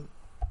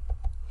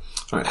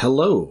All right,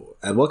 hello,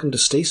 and welcome to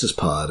Stasis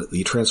Pod,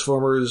 the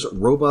Transformers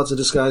Robots in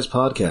Disguise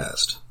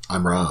podcast.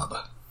 I'm Rob.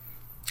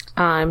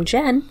 I'm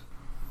Jen.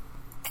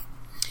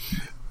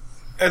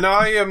 And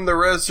I am the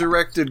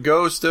resurrected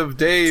ghost of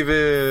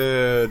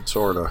David,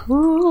 sorta.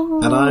 Ooh.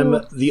 And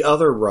I'm the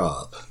other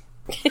Rob.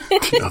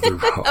 The other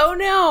Rob. Oh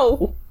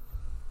no!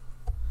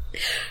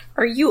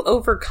 Are you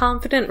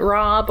overconfident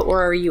Rob,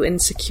 or are you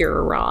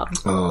insecure Rob?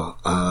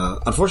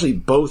 Unfortunately,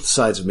 both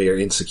sides of me are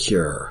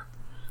insecure.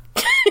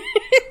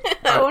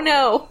 Oh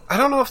no! I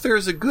don't know if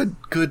there's a good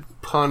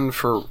pun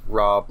for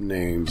Rob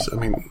names. I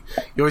mean,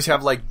 you always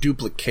have, like,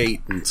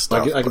 duplicate and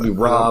stuff. I could be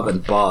Rob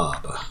and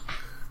Bob. Oh,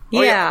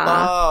 Yeah.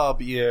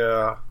 Bob,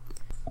 yeah.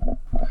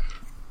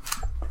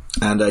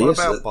 And What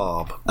about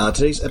Bob?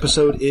 Today's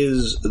episode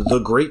is The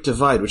Great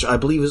Divide, which I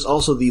believe is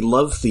also the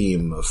love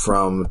theme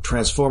from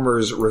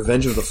Transformers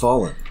Revenge of the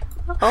Fallen.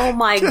 Oh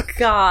my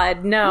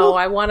god, no.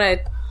 I want to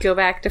go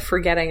back to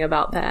forgetting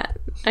about that.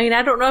 I mean,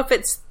 I don't know if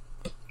it's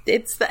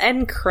the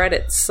end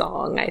credits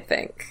song, I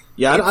think.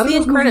 Yeah, it's I don't the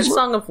know end credits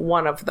song of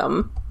one of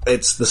them.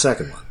 It's the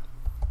second one.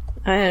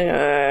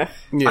 Yeah.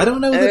 I don't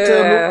know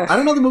that I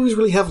don't know the movies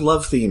really have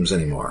love themes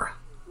anymore.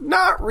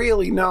 Not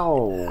really,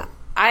 no.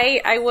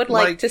 I would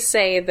like to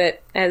say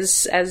that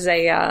as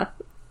a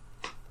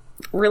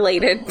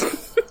related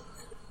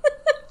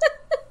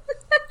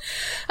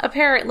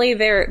apparently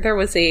there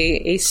was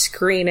a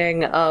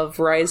screening of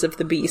Rise of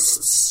the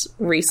Beasts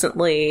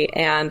recently,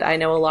 and I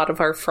know a lot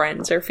of our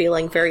friends are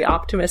feeling very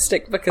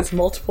optimistic because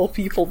multiple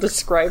people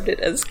described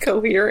it as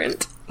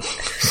coherent.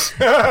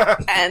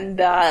 And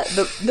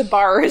the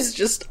bar is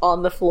just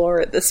on the floor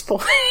at this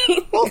point.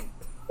 Well,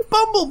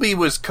 Bumblebee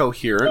was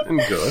coherent and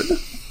good.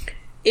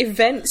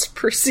 Events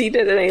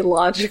proceeded in a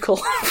logical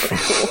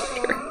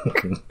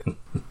order.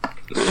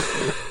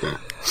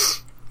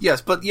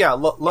 Yes, but yeah,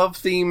 love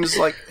themes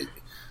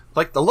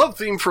like the love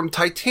theme from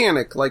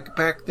Titanic, like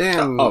back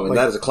then. And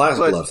that is a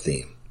classic love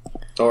theme.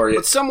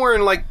 But somewhere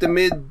in like the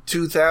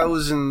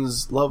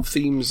mid-2000s, love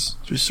themes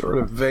just sort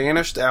of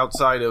vanished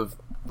outside of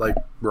like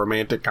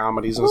romantic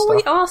comedies and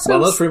stuff.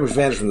 Those pretty much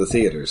vanished from the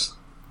theaters.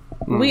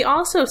 We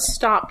also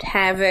stopped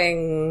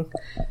having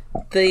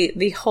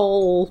the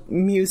whole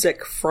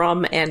music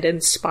from and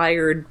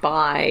inspired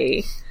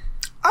by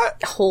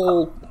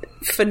whole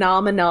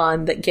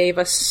phenomenon that gave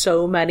us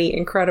so many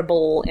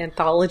incredible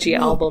anthology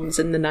albums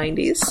in the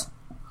 90s.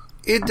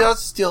 It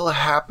does still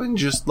happen,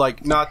 just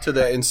like not to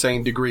the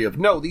insane degree of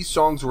no, these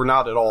songs were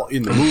not at all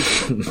in the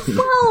movie.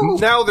 Well,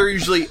 now they're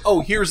usually,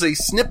 here's a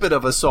snippet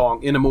of a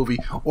song in a movie,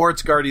 or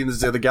it's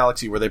Guardians of the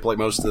Galaxy where they play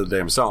most of the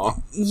damn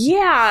song.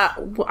 Yeah,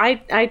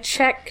 I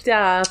checked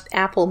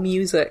Apple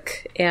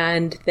Music,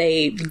 and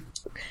the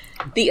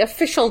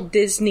official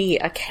Disney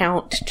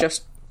account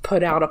just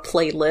put out a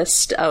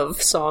playlist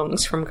of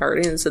songs from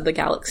Guardians of the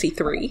Galaxy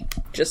 3.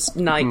 Just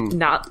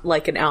not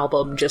like an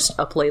album, just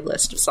a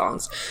playlist of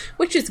songs.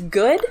 Which is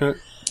good.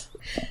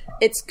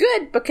 It's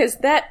good because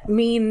that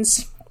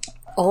means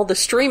all the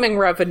streaming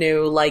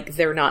revenue, like,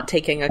 they're not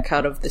taking a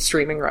cut of the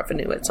streaming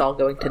revenue. It's all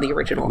going to the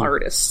original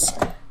artists.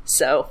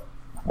 So,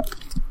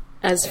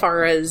 as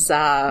far as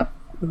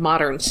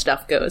modern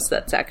stuff goes,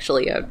 that's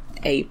actually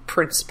a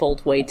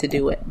principled way to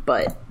do it.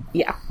 But,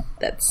 yeah.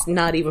 That's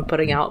not even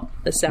putting out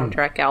a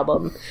soundtrack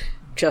album,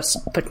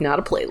 just putting out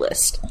a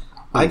playlist.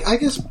 I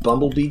guess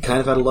Bumblebee kind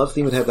of had a love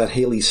theme. It had that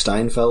Haley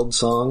Steinfeld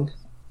song.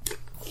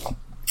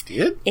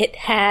 Did? It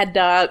had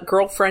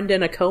Girlfriend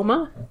in a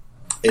Coma.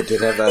 It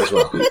did have that as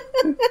well.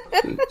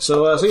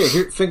 So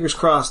yeah, fingers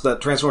crossed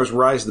that Transformers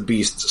Rise of the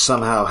Beasts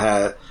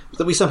that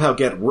we somehow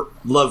get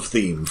love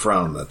theme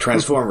from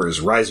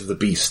Transformers Rise of the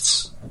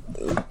Beasts.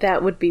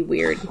 That would be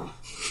weird.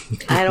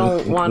 I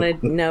don't want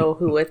to know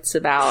who it's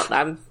about.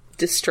 I'm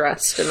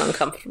distressed and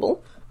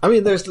uncomfortable. I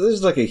mean, there's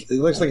like it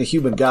looks like a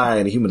human guy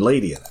and a human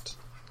lady in it.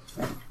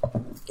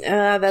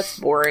 That's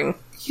boring.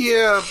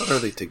 Yeah, but are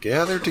they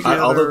together?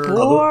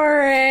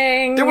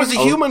 Boring. There was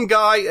a human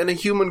guy and a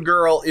human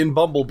girl in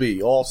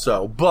Bumblebee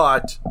also,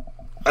 but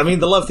I mean,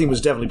 the love theme was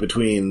definitely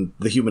between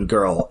the human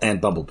girl and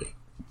Bumblebee.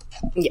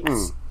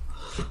 Yes.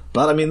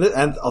 But I mean,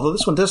 and although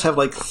this one does have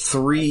like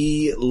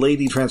 3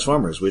 lady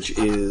Transformers, which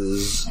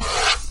is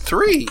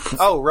 3.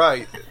 Oh,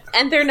 right.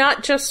 And they're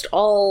not just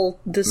all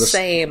the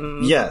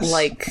same, yes.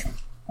 Like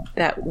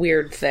that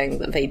weird thing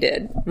that they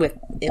did with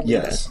Illuda.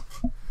 Yes.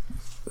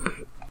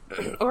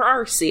 Or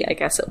RC, I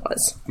guess it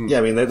was. Yeah,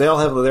 I mean, they all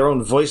have their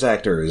own voice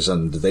actors,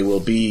 and they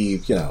will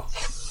be,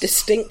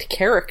 distinct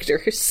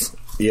characters.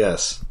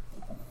 Yes.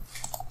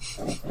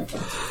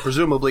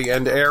 Presumably,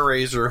 and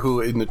AirRaiser,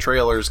 who in the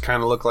trailers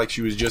kind of looked like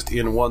she was just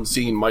in one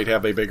scene, might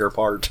have a bigger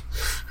part.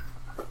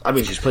 I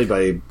mean, she's played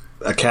by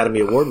Academy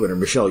Award winner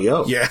Michelle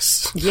Yeoh.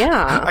 Yes.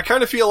 Yeah. I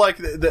kind of feel like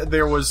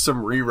there was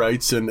some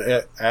rewrites and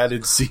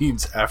added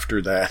scenes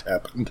after that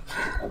happened.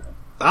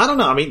 I don't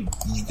know. I mean,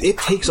 it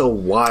takes a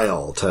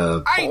while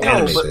to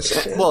animate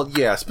this. Well,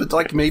 yes, but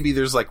like maybe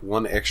there's like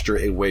one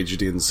extra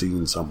wedged in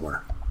scene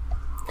somewhere.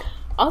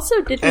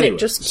 Also, didn't it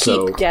just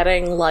keep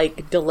getting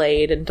like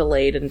delayed and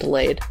delayed and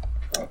delayed?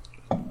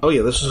 Oh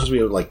yeah, this was supposed to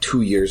be like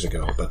 2 years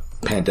ago, but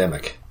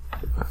pandemic.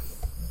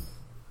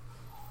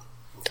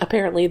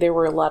 Apparently there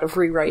were a lot of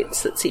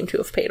rewrites that seem to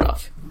have paid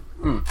off.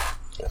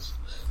 Yes.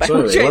 By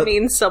So which anyway, I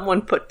mean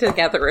someone put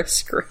together a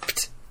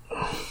script.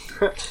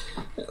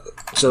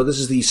 So this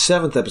is the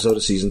 7th episode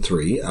of Season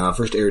 3.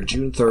 First aired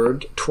June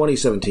 3rd,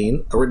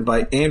 2017. Written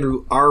by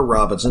Andrew R.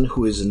 Robinson,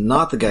 who is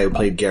not the guy who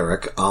played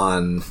Garrick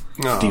on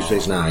Deep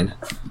Space Nine.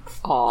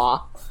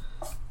 Aw.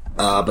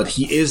 But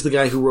he is the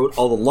guy who wrote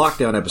all the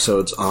Lockdown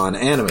episodes on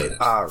Animated.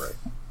 Right.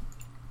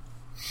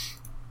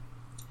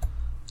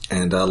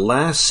 And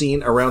last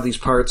seen around these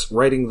parts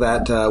writing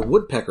that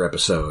Woodpecker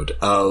episode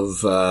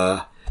of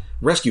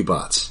Rescue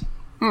Bots.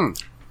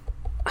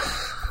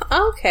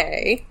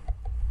 Okay.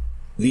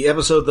 The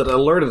episode that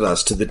alerted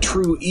us to the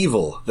true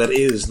evil that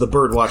is the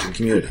bird-watching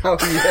community. Oh,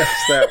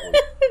 yes, that one.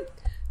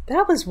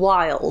 That was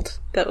wild.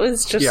 That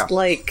was just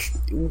like,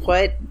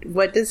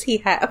 what does he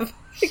have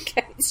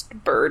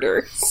against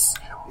birders?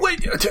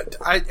 Wait,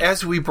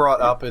 as we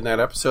brought up in that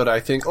episode, I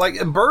think,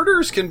 like,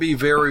 birders can be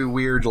very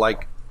weird,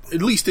 like,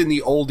 at least in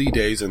the oldie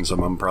days, and some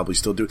of them probably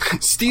still do,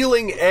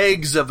 stealing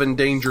eggs of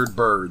endangered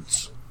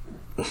birds.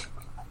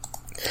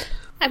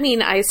 I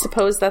mean, I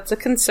suppose that's a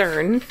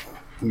concern.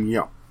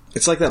 Yeah.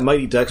 It's like that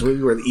Mighty Ducks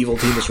movie where the evil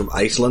team is from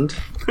Iceland.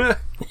 Like,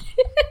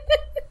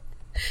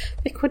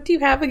 what do you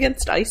have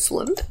against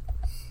Iceland?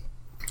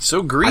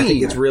 So green. I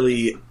think it's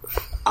really,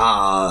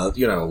 I'm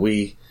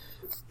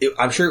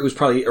sure it was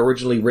probably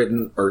originally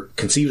written or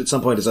conceived at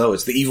some point as,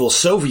 it's the evil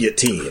Soviet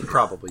team.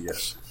 Probably,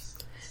 yes.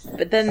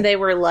 But then they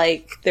were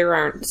like, there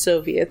aren't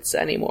Soviets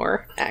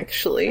anymore,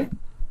 actually.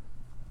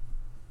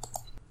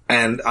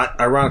 And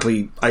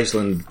ironically,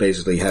 Iceland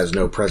basically has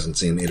no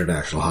presence in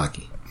international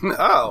hockey.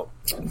 Oh.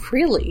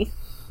 Really?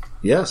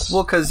 Yes.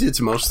 Well, because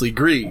it's mostly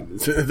green.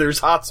 There's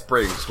hot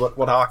springs.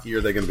 What hockey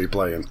are they going to be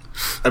playing?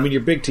 I mean, your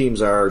big teams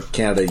are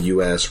Canada,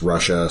 US,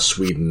 Russia,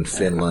 Sweden,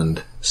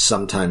 Finland,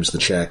 sometimes the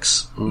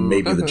Czechs,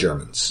 maybe the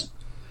Germans.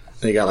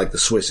 And you got like the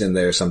Swiss in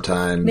there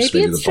sometimes,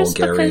 maybe it's the just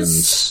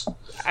Bulgarians. because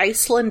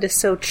Iceland is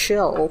so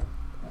chill.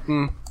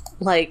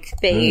 Like,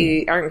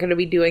 they aren't going to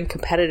be doing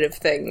competitive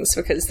things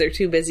because they're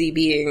too busy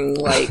being,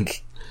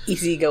 like,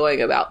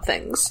 easygoing about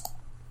things.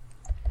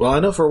 Well, I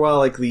know for a while,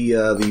 like,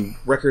 the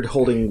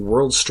record-holding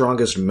World's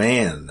Strongest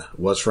Man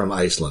was from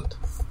Iceland.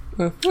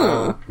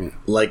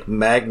 Like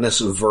Magnus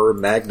Ver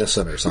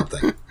Magnusson or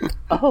something.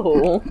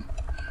 Oh.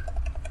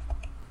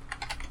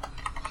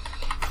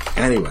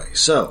 Anyway,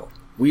 so,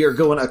 we are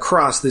going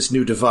across this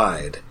new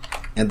divide,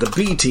 and the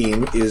B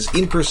team is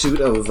in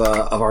pursuit of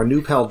our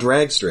new pal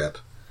Dragstrip,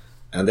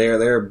 and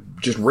they're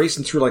just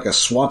racing through like a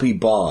swampy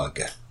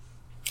bog.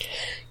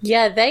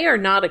 Yeah, they are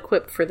not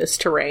equipped for this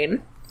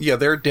terrain. Yeah,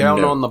 they're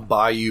down on the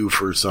bayou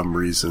for some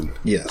reason.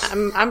 Yes.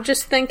 I'm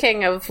just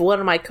thinking of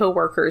one of my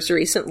coworkers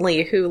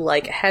recently who,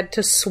 like, had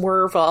to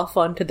swerve off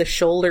onto the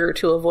shoulder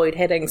to avoid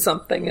hitting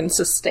something and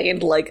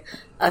sustained, like,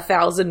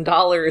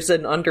 $1,000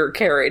 in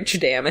undercarriage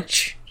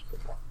damage.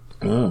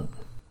 Oh,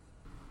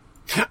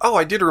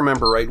 I did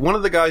remember, right? One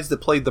of the guys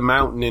that played the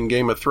Mountain in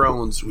Game of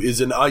Thrones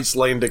is an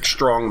Icelandic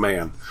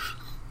strongman.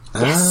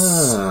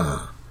 Yes.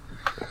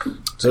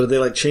 So did they,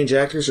 like, change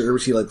actors, or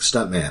was he, like, the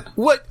stuntman?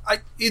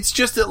 It's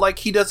just that, like,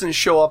 he doesn't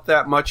show up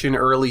that much in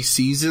early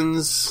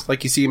seasons.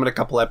 Like, you see him in a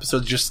couple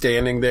episodes just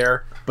standing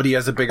there, but he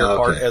has a bigger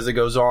part as it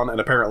goes on, and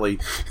apparently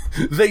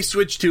they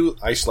switch to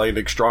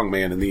Icelandic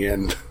strongman in the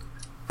end.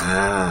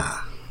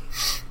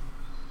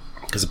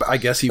 Because I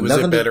guess he was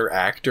a better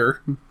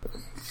actor.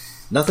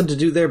 Nothing to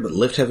do there but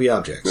lift heavy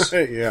objects.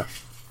 Yeah.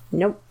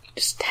 Nope.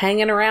 Just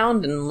hanging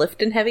around and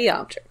lifting heavy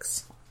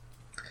objects.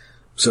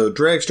 So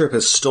Dragstrip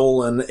has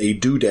stolen a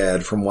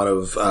doodad from one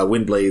of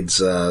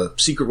Windblade's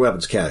secret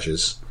weapons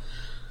caches.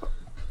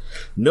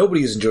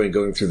 Nobody is enjoying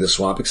going through this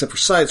swamp except for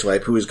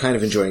Sideswipe, who is kind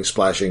of enjoying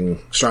splashing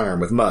Strongarm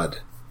with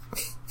mud.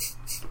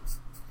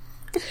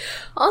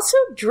 Also,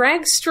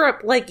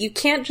 Dragstrip, like, you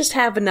can't just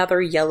have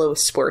another yellow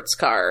sports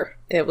car.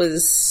 He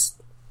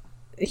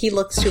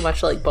looks too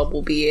much like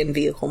Bumblebee in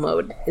vehicle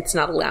mode. It's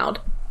not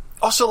allowed.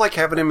 Also, like,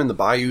 having him in the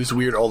bayou is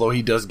weird, although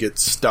he does get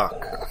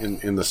stuck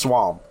in the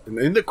swamp.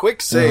 In the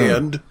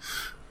quicksand.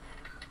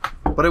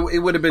 But it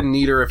would have been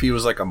neater if he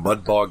was, like, a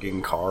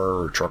mud-bogging car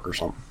or truck or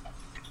something.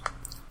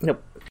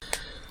 Nope.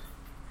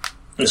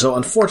 So,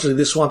 unfortunately,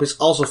 this swamp is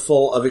also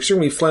full of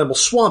extremely flammable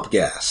swamp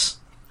gas.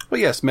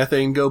 Well, yes,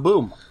 methane go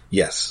boom.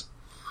 Yes.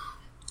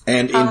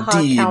 And Cow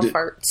indeed,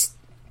 farts.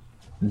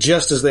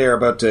 just as they are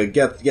about to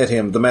get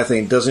him, the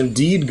methane does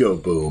indeed go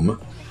boom.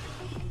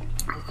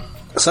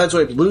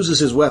 Sideswipe loses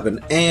his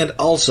weapon, and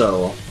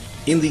also,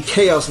 in the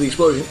chaos of the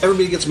explosion,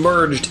 everybody gets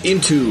merged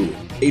into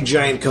a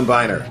giant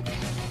combiner.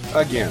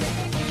 Again.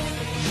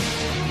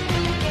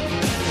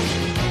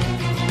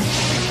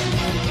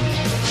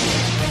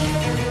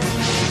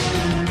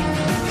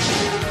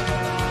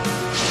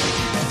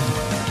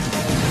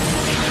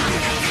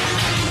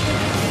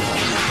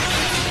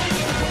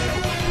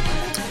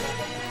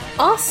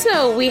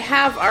 Also, we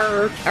have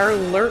our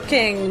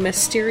lurking,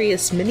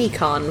 mysterious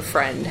Minicon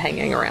friend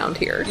hanging around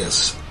here.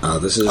 Yes.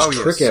 This is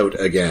Trick Out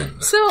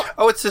again. So,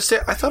 it's the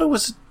same. I thought it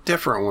was a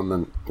different one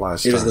than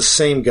last time. It is the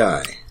same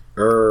guy.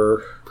 No,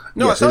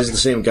 yes, it is the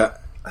same guy.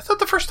 I thought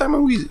the first time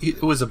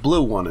it was a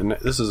blue one, and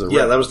this is a red.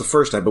 Yeah, that was the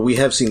first time, but we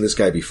have seen this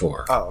guy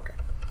before. Oh, okay.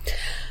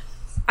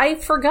 I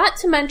forgot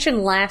to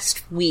mention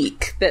last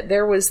week that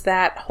there was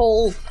that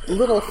whole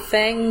little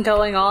thing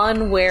going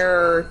on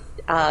where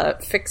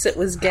Fix-It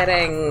was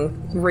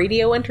getting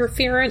radio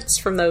interference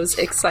from those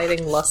exciting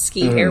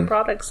Lusky hair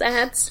products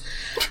ads.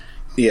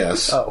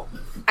 Yes. Oh.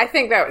 I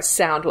think that was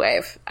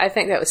Soundwave. I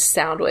think that was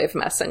Soundwave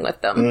messing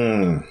with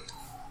them.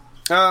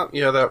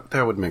 Yeah,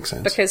 that would make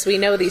sense. Because we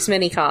know these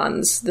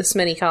minicons. This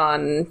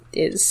minicon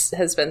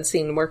has been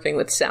seen working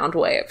with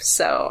Soundwave,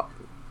 so...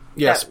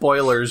 Yeah,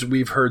 spoilers.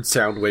 We've heard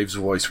Soundwave's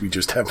voice. We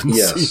just haven't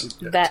seen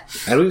it yet.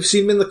 And we've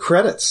seen him in the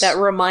credits. That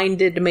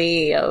reminded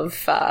me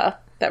of...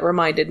 that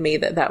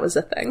was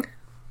a thing.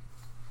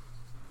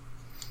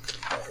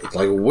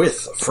 Like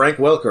with Frank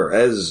Welker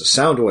as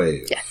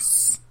Soundwave.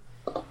 Yes.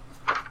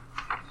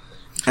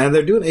 And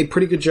they're doing a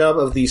pretty good job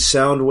of the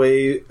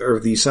Soundwave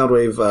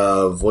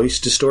voice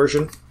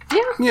distortion.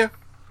 Yeah.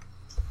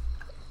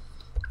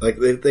 Like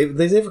they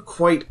never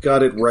quite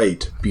got it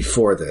right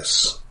before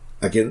this.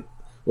 Again,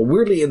 well,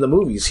 weirdly in the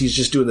movies he's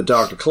just doing the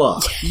Dr.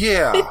 Claw.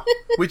 Yeah,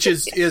 which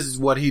is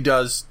what he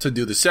does to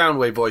do the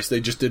Soundwave voice.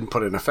 They just didn't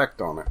put an effect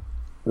on it,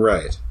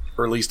 Right.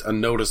 or at least a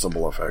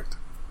noticeable effect,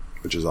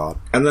 which is odd.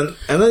 And then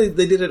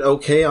they did it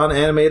okay on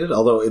animated,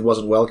 although it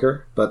wasn't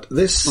Welker. But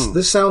this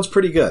sounds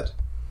pretty good.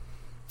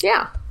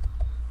 Yeah.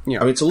 Yeah.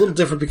 I mean, it's a little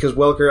different because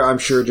Welker, I'm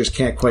sure, just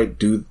can't quite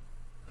do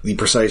the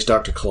precise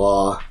Dr.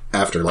 Claw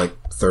after,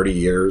 30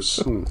 years.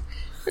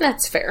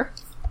 That's fair.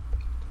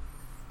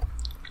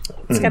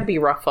 It's got to be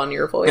rough on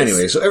your voice.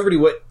 Anyway, so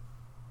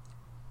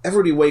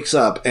everybody wakes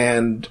up,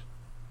 and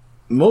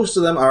most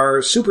of them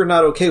are super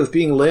not okay with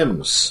being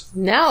limbs.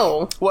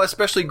 No. Well,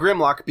 especially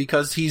Grimlock,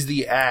 because he's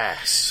the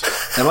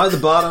ass. Am I the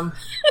bottom?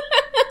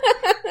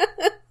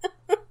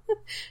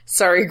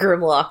 Sorry,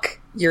 Grimlock.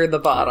 You're the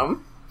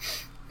bottom.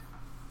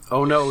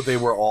 Oh no, they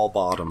were all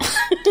bottoms.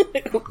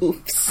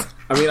 Oops.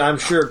 I mean, I'm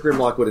sure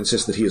Grimlock would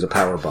insist that he is a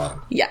power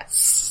bottom.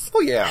 Yes.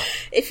 Oh yeah.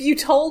 If you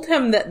told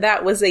him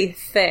that was a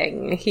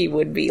thing, he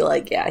would be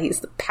like, yeah,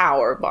 he's the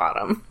power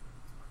bottom.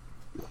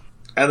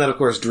 And then, of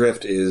course,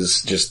 Drift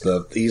is just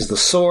he's the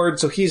sword,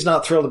 so he's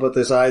not thrilled about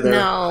this either.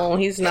 No,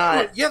 he's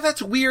not. Yeah,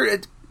 that's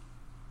weird.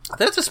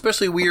 That's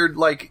especially weird,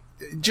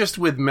 just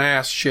with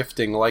mass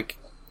shifting.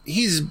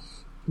 He's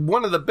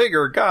one of the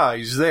bigger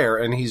guys there,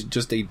 and he's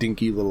just a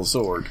dinky little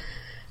sword.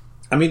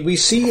 I mean, we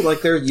see,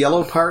 there are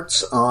yellow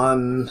parts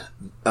on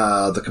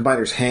the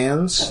Combiner's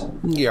hands.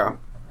 Yeah.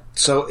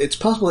 So it's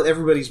possible that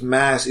everybody's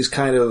mass is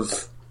kind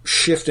of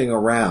shifting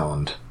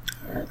around.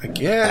 I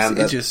guess. And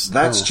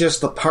that's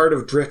just the part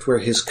of Drift where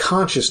his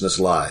consciousness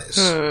lies.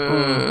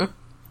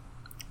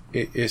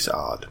 It is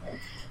odd.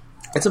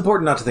 It's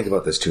important not to think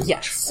about this too much.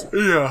 Yes.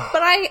 Yeah.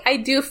 But I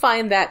do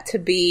find that to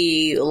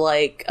be,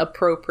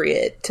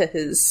 appropriate to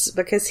his...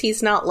 Because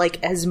he's not,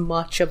 as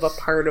much of a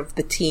part of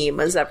the team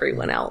as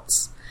everyone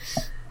else.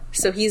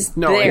 So he's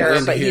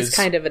there, but he's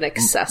kind of an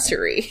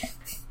accessory.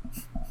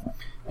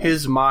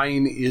 His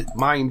mind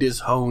is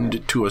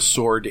honed to a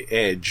sword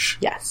edge.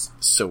 Yes.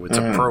 So it's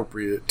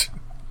appropriate.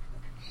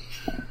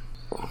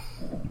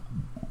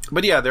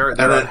 But yeah, they're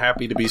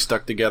unhappy to be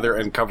stuck together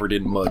and covered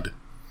in mud.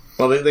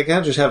 Well, they kind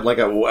of just have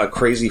a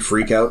crazy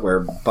freak out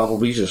where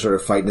Bumblebee's just sort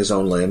of fighting his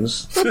own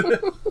limbs.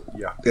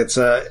 Yeah. It's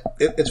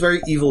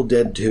very Evil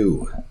Dead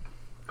 2.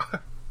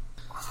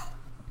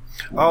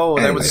 Oh,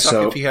 that would Anyway,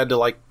 suck if he had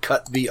to,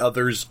 cut the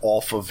others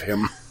off of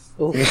him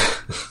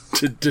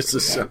to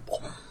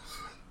disassemble.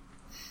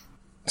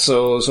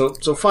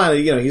 So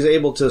finally, he's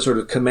able to sort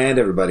of command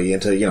everybody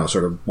into,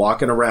 sort of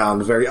walking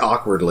around very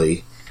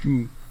awkwardly.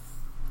 And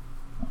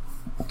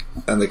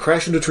they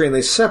crash into a tree and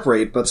they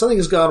separate, but something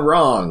has gone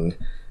wrong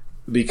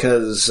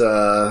because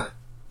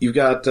you've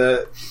got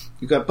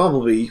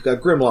Bumblebee, you've got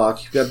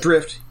Grimlock, you've got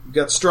Drift, you've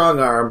got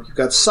Strongarm, you've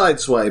got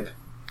Sideswipe,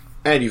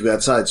 and you've got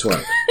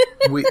Sideswipe.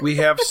 we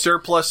have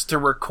surplus to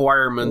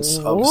requirements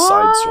of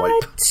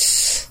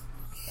Sideswipe.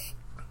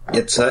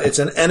 It's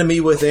an enemy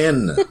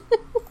within.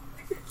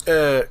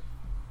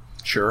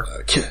 Sure.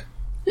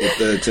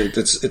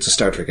 It's a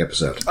Star Trek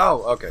episode.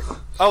 Oh, okay.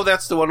 Oh,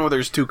 that's the one where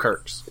there's two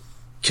Kirks.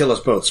 Kill us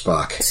both,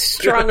 Spock.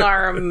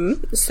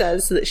 Strongarm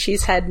says that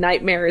she's had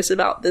nightmares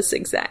about this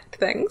exact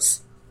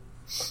things.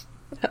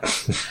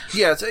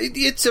 Yeah,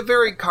 it's a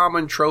very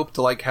common trope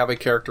to like have a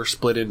character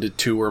split into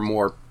two or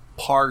more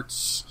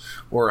parts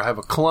or have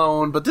a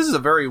clone, but this is a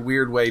very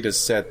weird way to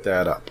set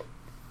that up.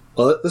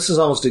 Well, this is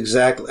almost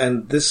exact,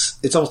 and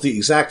it's almost the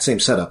exact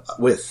same setup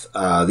with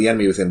the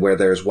Enemy Within, where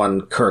there's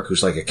one Kirk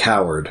who's like a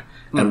coward,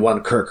 and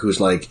one Kirk who's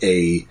like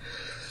a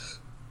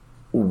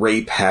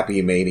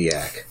rape-happy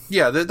maniac.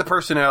 Yeah, the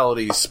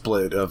personality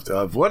split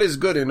of what is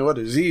good and what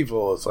is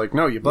evil. It's like,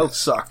 no, you both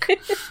suck.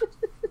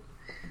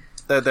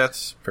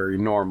 That's very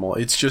normal.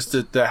 It's just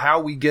that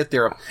how we get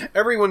there,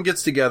 everyone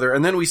gets together,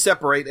 and then we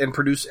separate and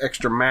produce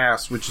extra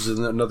mass, which is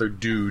another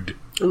dude.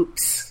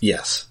 Oops.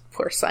 Yes.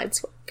 Poor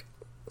Sideswipe.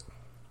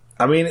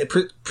 I mean,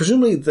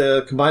 presumably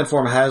the combined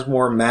form has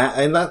more mass,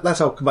 and that's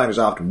how combiners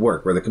often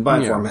work, where the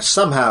combined form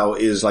somehow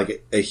is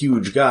like a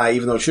huge guy,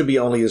 even though it should be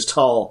only as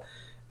tall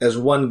as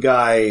one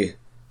guy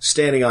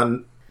standing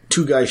on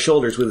two guys'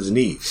 shoulders with his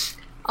knees.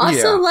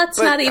 Also, let's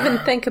not even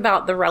think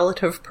about the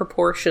relative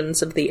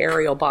proportions of the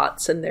aerial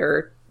bots and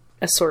their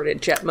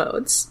assorted jet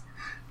modes.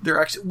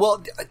 They're actually...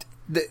 Well,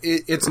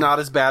 it's not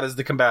as bad as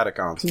the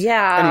Combaticons.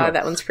 Yeah, anyway,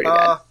 that one's pretty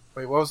bad.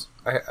 Wait, what was...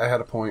 I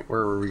had a point.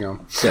 Where were we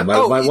going? Yeah, my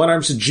one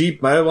arm's a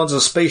Jeep, my other one's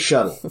a space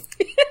shuttle.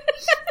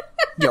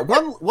 Yeah,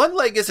 one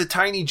leg is a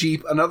tiny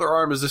Jeep, another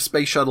arm is a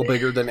space shuttle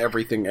bigger than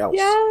everything else.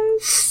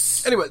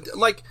 Yes! Anyway,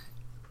 like...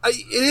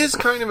 it is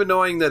kind of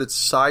annoying that it's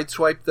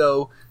Sideswipe,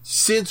 though,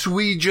 since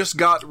we just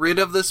got rid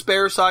of the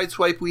spare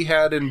Sideswipe we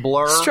had in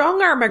Blur.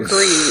 Strongarm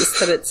agrees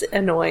that it's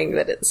annoying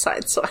that it's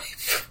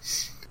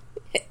Sideswipe.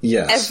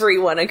 Yes.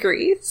 Everyone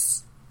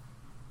agrees.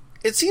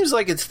 It seems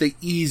like it's the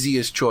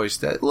easiest choice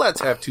that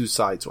let's have two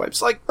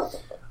Sideswipes. Like,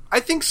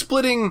 I think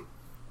splitting...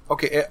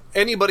 Okay,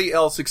 anybody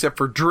else except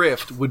for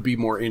Drift would be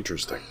more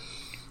interesting.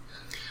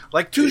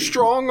 Like, two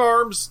strong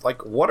arms,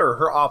 like, what are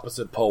her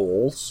opposite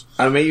poles?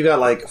 I mean, you got,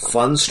 like,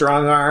 fun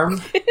strong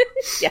arm.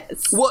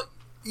 Yes. Well,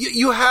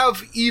 you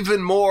have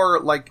even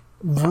more, like,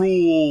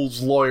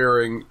 rules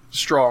lawyering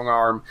strong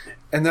arm,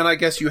 and then I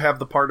guess you have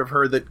the part of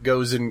her that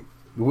goes in,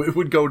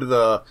 would go to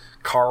the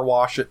car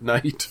wash at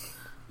night.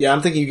 Yeah,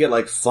 I'm thinking you get,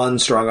 like, fun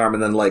strong arm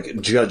and then, like,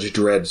 Judge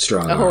Dredd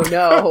strong arm. Oh,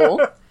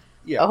 no.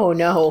 Yeah. Oh,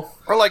 no.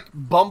 Or, like,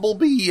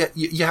 Bumblebee,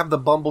 you have the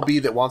Bumblebee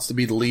that wants to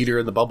be the leader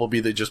and the Bumblebee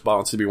that just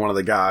wants to be one of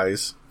the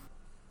guys.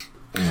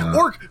 Yeah.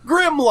 Or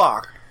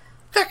Grimlock.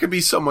 That could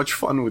be so much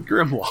fun with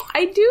Grimlock.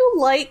 I do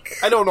like...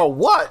 I don't know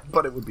what,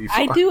 but it would be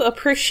fun. I do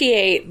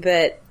appreciate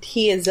that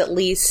he is at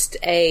least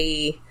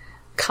a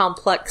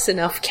complex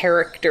enough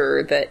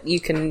character that you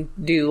can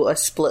do a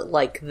split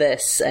like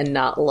this and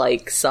not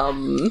like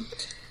some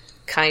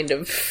kind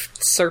of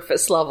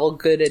surface level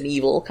good and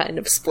evil kind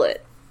of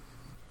split.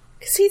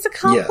 Because he's a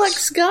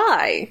complex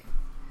guy.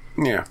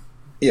 Yeah.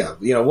 Yeah,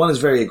 you know, one is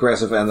very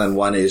aggressive and then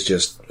one is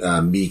just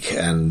meek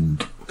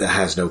and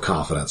has no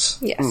confidence.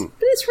 Yes. But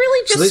it's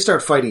really just... So they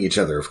start fighting each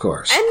other, of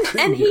course.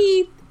 And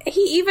he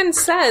even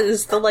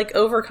says, the, like,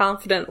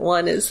 overconfident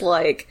one is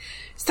like,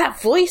 it's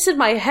that voice in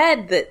my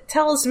head that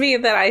tells me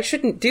that I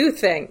shouldn't do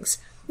things.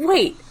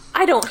 Wait,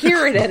 I don't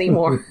hear it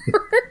anymore.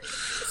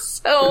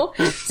 So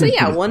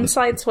yeah, one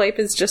Sideswipe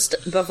is just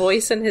the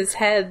voice in his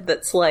head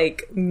that's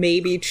like,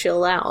 maybe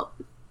chill out.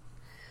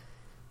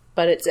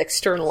 But it's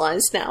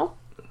externalized now.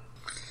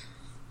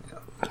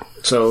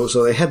 So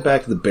they head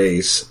back to the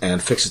base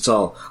and fix it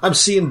all. I'm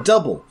seeing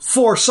double.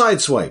 4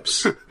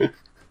 Sideswipes.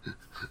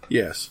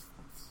 Yes.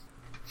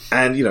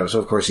 And, you know, so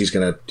of course he's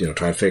going to,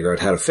 try and figure out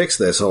how to fix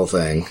this whole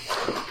thing.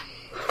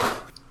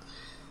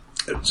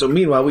 So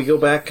meanwhile, we go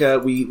back,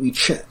 we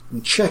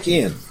check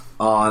in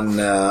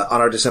on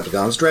our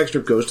Decepticons.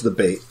 Dragstrip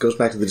goes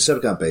back to the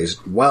Decepticon base.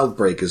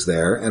 Wildbreak is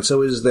there, and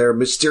so is their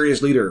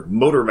mysterious leader,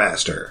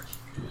 Motormaster.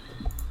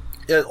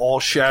 All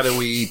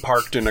shadowy,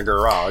 parked in a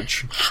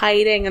garage.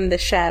 Hiding in the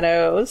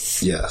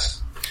shadows.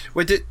 Yes.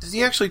 Wait, did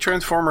he actually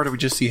transform, or did we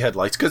just see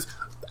headlights? Because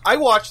I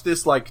watched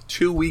this like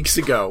 2 weeks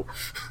ago.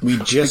 We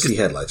just see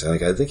headlights. I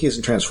think he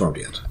hasn't transformed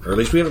yet. Or at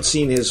least we haven't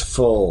seen his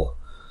full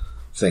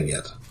thing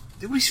yet.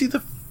 Did we see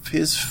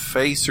his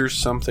face or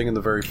something in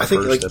the very first episode?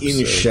 I think, like, episode?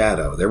 in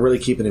shadow. They're really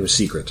keeping him a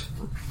secret.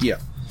 Yeah.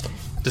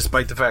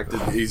 Despite the fact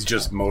that he's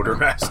just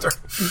Motormaster.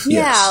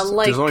 Yeah, Yes.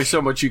 like... There's only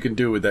so much you can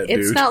do with that dude.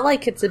 It's not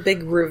like it's a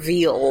big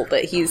reveal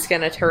that he's going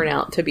to turn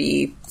out to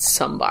be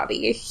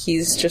somebody.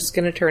 He's just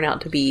going to turn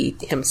out to be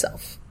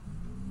himself.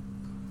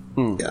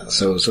 Yeah,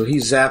 so he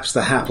zaps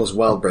the hapless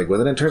Wildbreak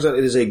with it, and it turns out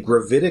it is a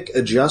gravitic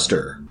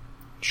adjuster.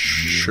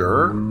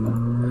 Sure.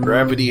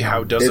 Gravity,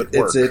 how does it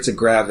work? It's a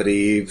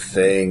gravity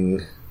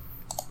thing.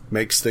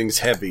 Makes things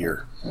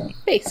heavier.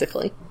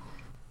 Basically.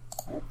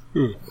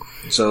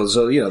 So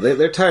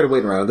they're tired of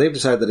waiting around. They've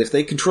decided that if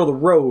they control the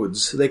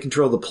roads, they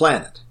control the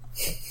planet.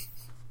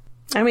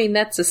 I mean,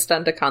 that's a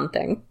Stunticon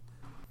thing.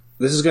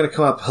 This is going to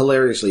come up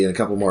hilariously in a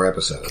couple more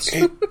episodes.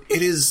 It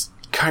is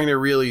kind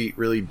of really,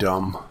 really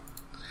dumb.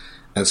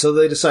 And so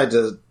they decide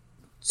to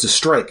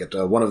strike at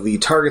one of the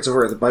targets of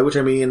Earth, by which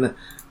I mean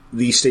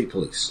the state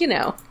police. You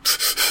know.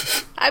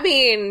 I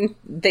mean,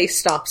 they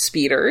stop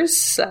speeders,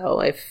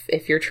 so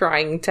if you're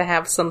trying to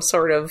have some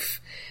sort of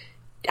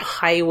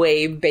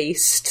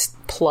highway-based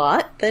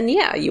plot, then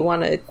yeah, you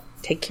want to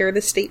take care of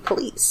the state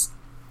police.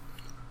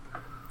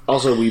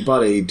 Also, we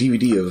bought a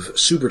DVD of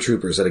Super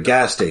Troopers at a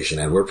gas station,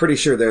 and we're pretty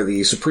sure they're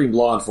the supreme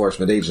law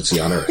enforcement agency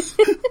on Earth.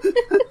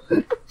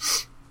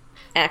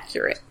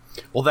 Accurate.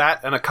 Well,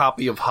 that and a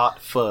copy of Hot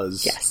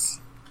Fuzz.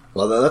 Yes.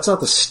 Well, that's not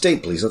the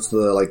state police. That's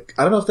the,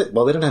 I don't know if they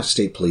don't have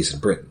state police in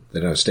Britain. They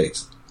don't have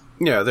states.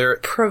 Yeah, they're...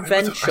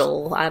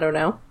 Provincial, I don't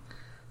know.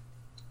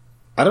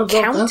 I don't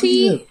know.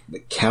 County?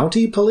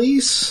 County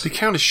police? The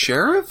county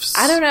sheriffs?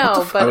 I don't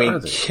know, but I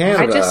mean,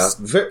 Canada,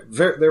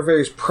 there are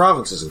various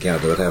provinces in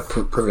Canada that have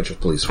provincial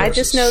police forces. I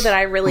just know that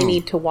I really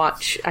need to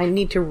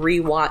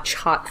rewatch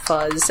Hot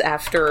Fuzz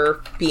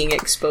after being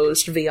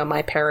exposed via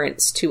my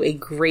parents to a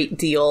great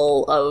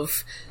deal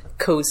of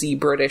cozy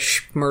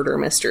British murder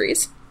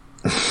mysteries.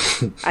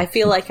 I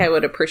feel like I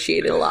would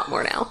appreciate it a lot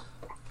more now.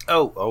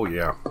 Oh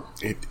yeah.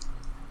 It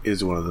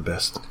is one of the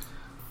best.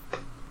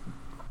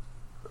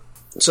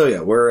 So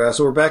yeah,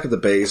 we're back at the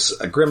base.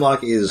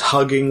 Grimlock is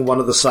hugging one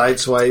of the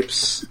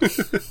sideswipes.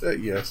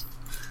 Yes.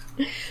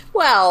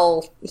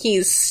 Well,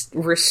 he's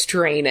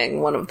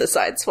restraining one of the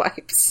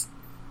sideswipes.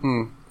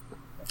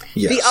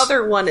 Yes. The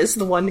other one is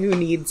the one who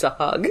needs a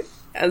hug,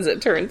 as it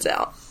turns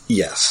out.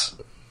 Yes.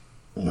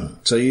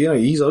 So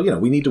he's all,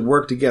 we need to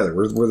work together.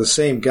 We're the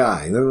same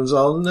guy. And everyone's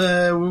all,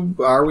 nah,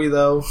 are we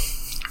though?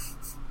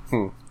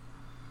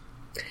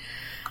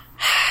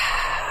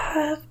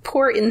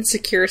 Poor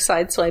insecure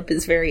Sideswipe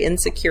is very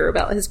insecure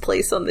about his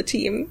place on the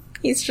team.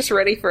 He's just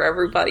ready for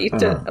everybody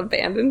to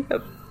abandon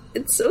him.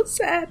 It's so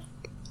sad.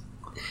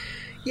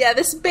 Yeah,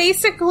 this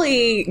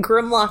basically,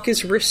 Grimlock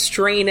is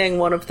restraining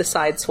one of the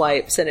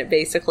Sideswipes, and it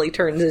basically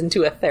turns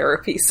into a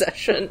therapy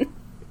session.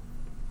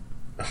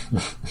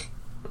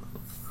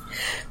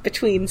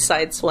 Between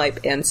Sideswipe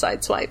and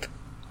Sideswipe.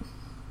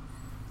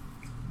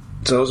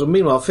 So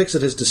meanwhile,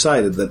 Fix-It has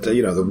decided that,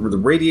 the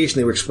radiation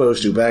they were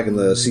exposed to back in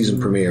the season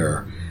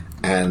premiere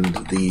and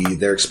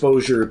their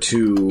exposure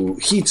to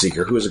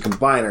Heatseeker, who is a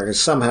combiner, has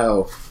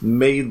somehow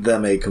made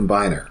them a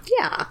combiner.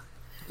 Yeah.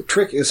 The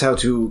trick is how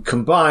to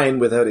combine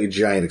without a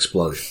giant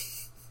explosion.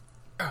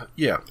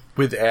 Yeah,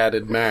 with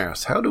added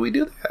mass. How do we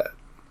do that?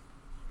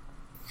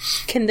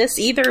 Can this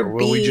either or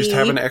will we just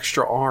have an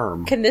extra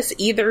arm? Can this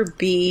either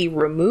be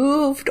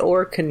removed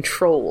or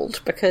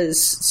controlled?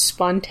 Because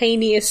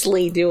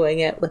spontaneously doing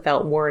it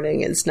without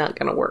warning is not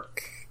going to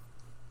work.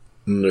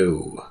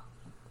 No.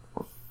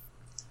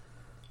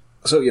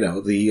 So,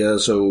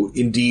 so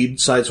indeed,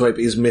 Sideswipe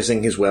is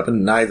missing his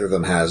weapon. Neither of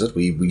them has it.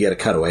 We get a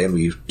cutaway, and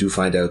we do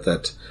find out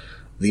that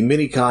the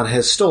Minicon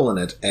has stolen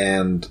it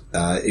and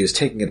is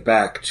taking it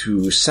back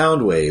to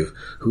Soundwave,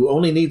 who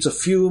only needs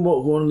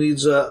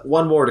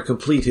one more to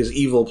complete his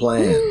evil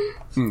plan.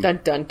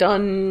 Dun dun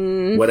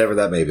dun. Whatever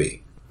that may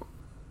be.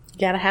 You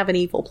gotta have an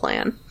evil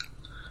plan.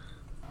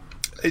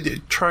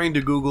 Trying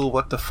to Google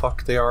what the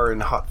fuck they are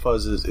in Hot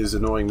Fuzz is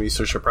annoying me,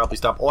 so I should probably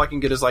stop. All I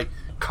can get is,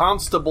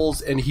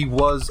 constables, and he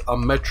was a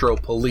Metro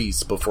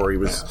Police before he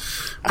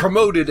was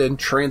promoted and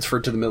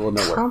transferred to the middle of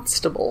nowhere.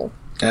 Constable.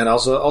 And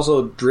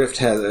also Drift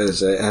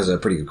has a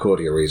pretty good quote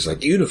here where he's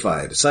like,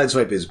 unified,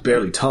 Sideswipe is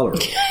barely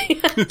tolerable.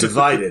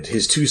 Divided,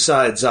 his two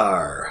sides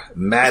are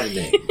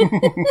maddening.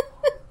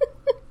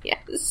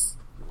 Yes.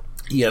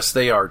 Yes,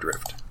 they are,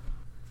 Drift.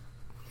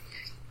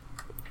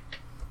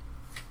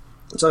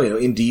 So,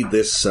 indeed,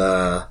 this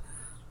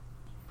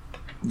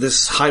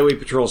highway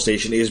patrol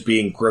station is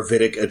being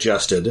gravitic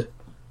adjusted.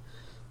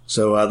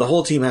 So the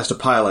whole team has to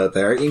pile out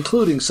there,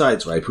 including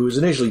Sideswipe, who was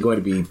initially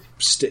going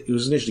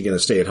to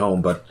stay at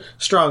home, but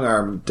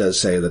Strongarm does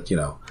say that,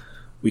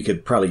 we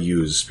could probably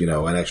use,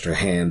 an extra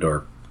hand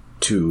or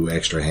two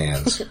extra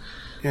hands.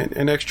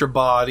 An extra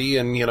body,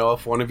 and,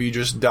 if one of you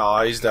just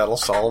dies, that'll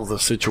solve the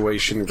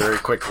situation very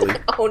quickly.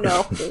 Oh,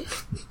 no.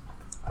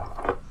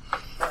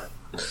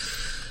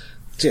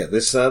 So yeah,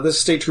 this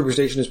state trooper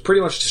station is pretty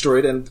much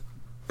destroyed, and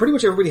pretty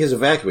much everybody has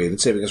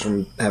evacuated, saving us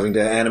from having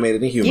to animate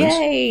any humans.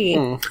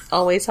 Yay!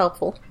 Always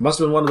helpful. Must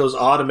have been one of those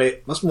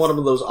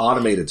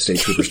automated state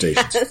trooper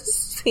stations.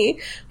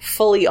 See,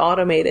 fully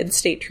automated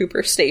state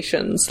trooper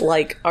stations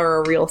are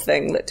a real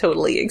thing that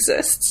totally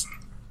exists.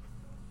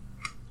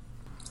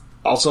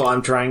 Also,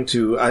 I'm trying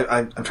to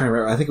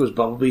remember. I think it was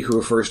Bumblebee who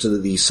refers to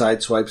the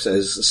sideswipes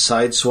as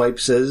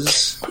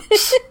sideswipeses.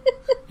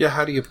 Yeah,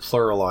 how do you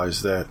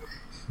pluralize that?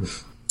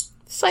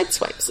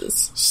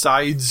 Sideswipeses.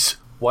 Sides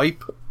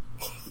wipe?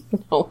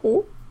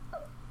 No.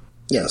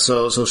 Yeah,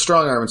 so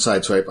Strongarm and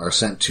Sideswipe are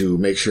sent to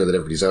make sure that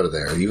everybody's out of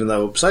there, even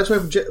though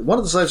one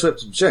of the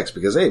Sideswipes objects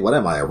because, hey, what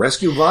am I, a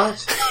rescue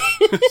bot?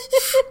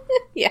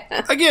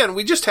 Yeah. Again,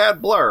 we just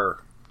had Blur.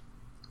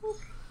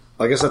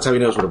 I guess that's how he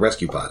knows what a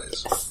rescue bot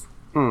is.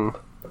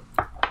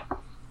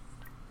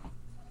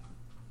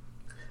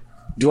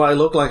 Do I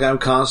look like I'm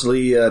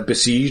constantly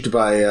besieged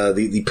by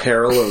the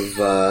peril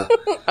of...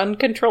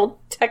 uncontrolled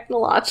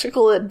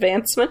technological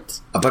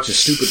advancement? A bunch of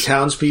stupid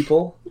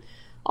townspeople?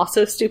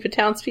 Also stupid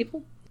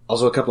townspeople?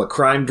 Also a couple of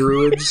crime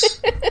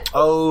druids?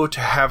 Oh, to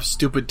have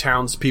stupid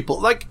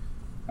townspeople.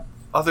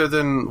 Other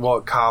than,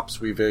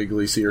 cops we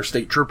vaguely see, or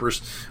state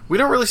troopers, we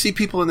don't really see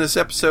people in this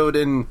episode,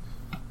 and...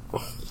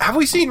 Have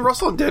we seen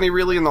Russell and Denny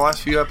really in the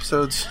last few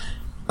episodes?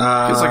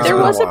 There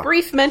was a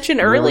brief mention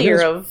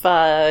earlier of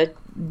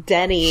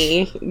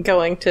Denny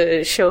going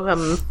to show one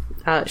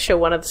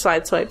of the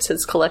Sideswipes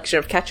his collection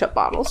of ketchup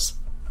bottles.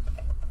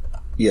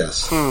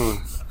 Yes.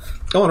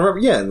 Oh, and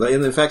remember,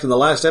 in fact, in the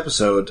last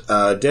episode,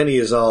 Denny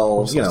is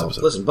all,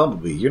 listen,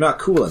 Bumblebee, you're not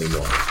cool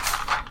anymore.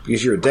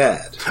 Because you're a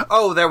dad.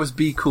 Oh, that was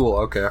Be Cool.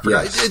 Okay, I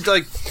forgot.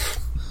 Yes.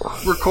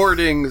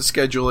 recording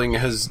scheduling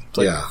has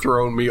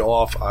thrown me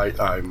off.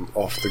 I'm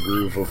off the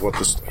groove of what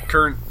the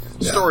current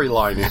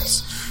storyline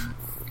is.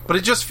 But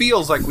it just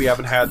feels like we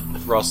haven't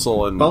had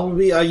Russell and...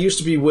 Bumblebee, I used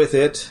to be with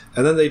it,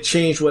 and then they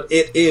changed what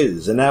it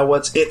is, and now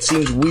what's it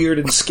seems weird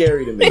and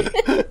scary to me.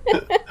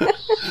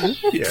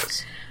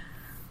 Yes.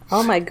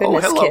 Oh my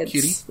goodness, hello, kids.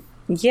 Kitty.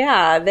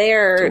 Yeah,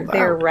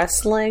 they're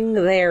wrestling.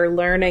 They're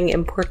learning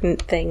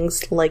important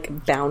things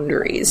like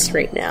boundaries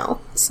right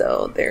now.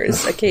 So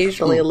there's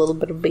occasionally a little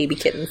bit of baby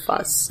kitten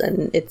fuss,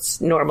 and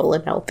it's normal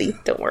and healthy.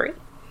 Don't worry.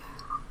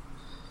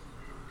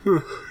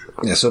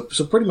 Yeah, so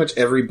pretty much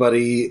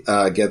everybody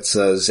gets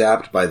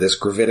zapped by this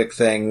gravitic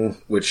thing,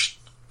 which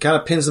kind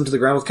of pins them to the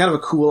ground with kind of a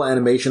cool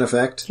animation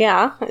effect.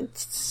 Yeah,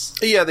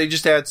 they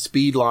just add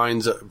speed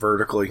lines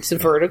vertically. It's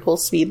vertical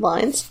speed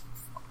lines.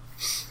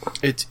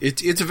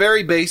 It's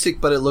very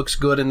basic, but it looks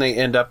good, and they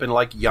end up in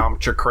like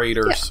Yamcha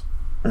craters.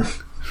 Yeah.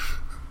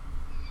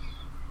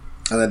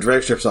 And then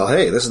Dragstrip's all,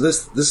 hey,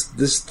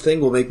 this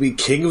thing will make me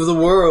king of the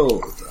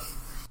world.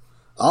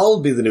 I'll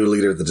be the new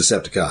leader of the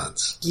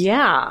Decepticons.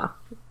 Yeah.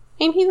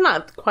 I mean, he's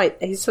not quite...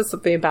 He says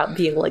something about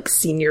being, like,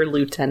 senior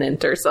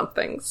lieutenant or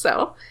something,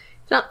 so...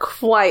 He's not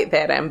quite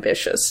that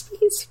ambitious.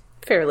 He's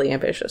fairly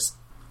ambitious.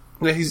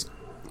 Yeah,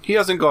 he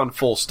hasn't gone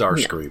full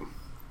Starscream. No.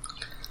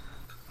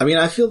 I mean,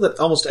 I feel that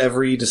almost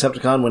every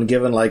Decepticon, when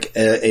given, like,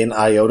 an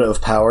iota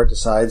of power,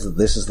 decides that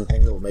this is the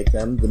thing that will make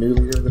them the new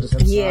leader of the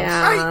Decepticons.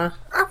 Yeah.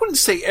 I wouldn't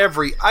say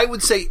every... I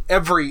would say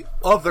every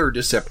other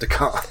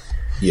Decepticon.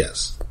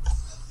 Yes.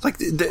 Like,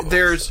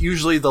 there's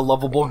usually the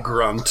lovable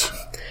grunt...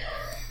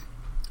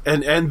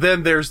 And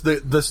then there's the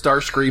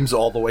Starscreams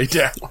all the way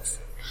down.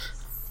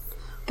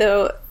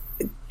 Though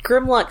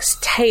Grimlock's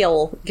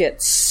tail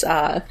gets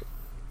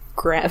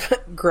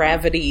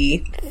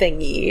gravity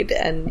thingied,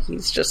 and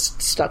he's just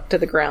stuck to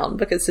the ground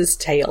because his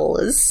tail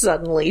is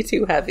suddenly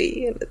too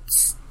heavy, and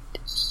it's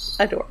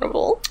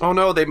adorable. Oh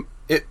no,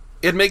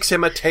 it makes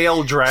him a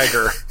tail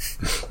dragger.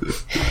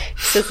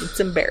 He says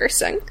it's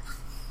embarrassing.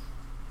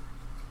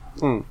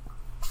 And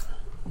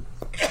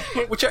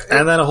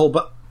then a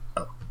whole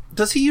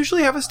Does he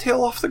usually have his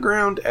tail off the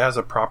ground as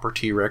a proper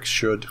T-Rex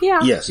should?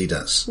 Yeah. Yes, he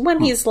does. When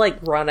he's, like,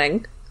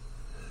 running.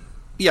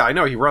 Yeah, I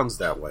know he runs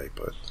that way,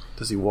 but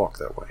does he walk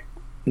that way?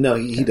 No,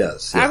 he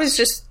does. Yes. I was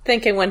just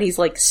thinking when he's,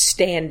 like,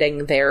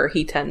 standing there,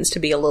 he tends to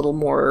be a little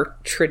more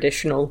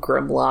traditional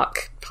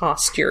Grimlock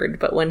postured,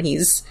 but when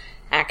he's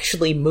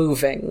actually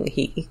moving,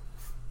 he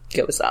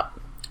goes up.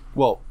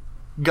 Well,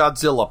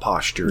 Godzilla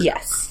postured.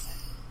 Yes.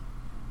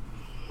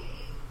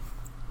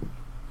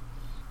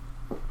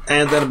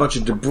 And then a bunch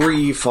of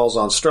debris falls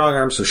on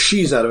Strongarm, so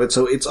she's out of it.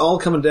 So it's all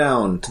coming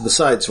down to the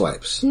side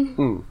swipes.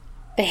 Mm-hmm.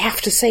 They have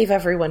to save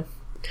everyone.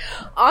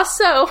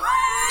 Also,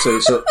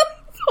 so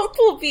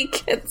Bumblebee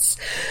gets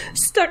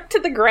stuck to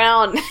the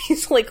ground.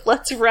 He's like,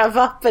 let's rev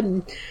up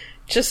and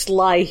just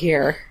lie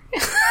here.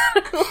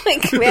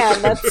 Like,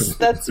 man,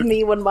 that's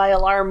me when my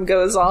alarm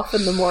goes off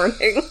in the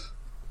morning.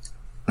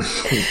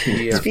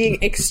 It's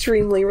being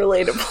extremely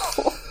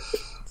relatable.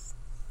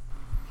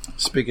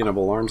 Speaking of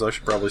alarms, I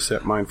should probably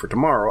set mine for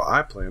tomorrow.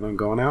 I plan on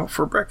going out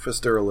for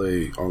breakfast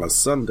early on a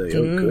Sunday.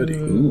 Oh, goody.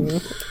 Ooh.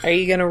 Are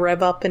you going to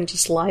rev up and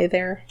just lie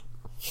there?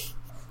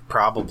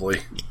 Probably.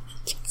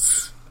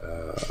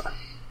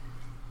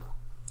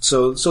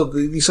 So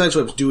the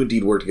sideswipes do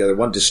indeed work together.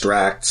 One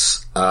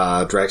distracts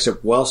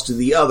Dragstrip, whilst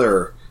the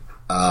other,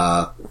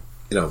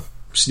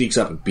 sneaks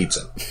up and beats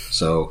him.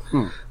 So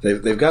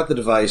they've got the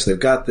device, they've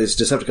got this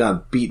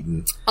Decepticon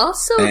beaten.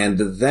 Also, and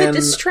then the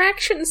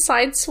distraction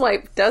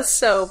sideswipe does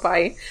so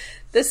by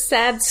this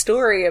sad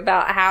story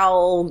about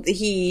how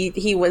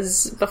he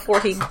was,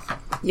 before he,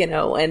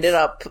 ended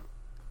up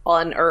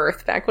on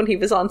Earth, back when he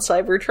was on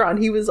Cybertron,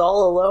 he was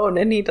all alone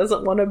and he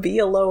doesn't want to be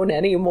alone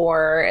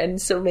anymore,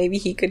 and so maybe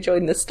he could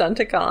join the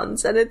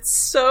Stunticons, and it's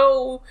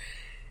so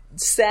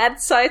sad.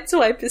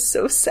 Sideswipe is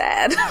so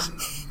sad.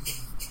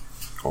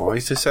 Oh,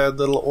 he's a sad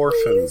little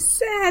orphan. He's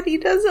sad. He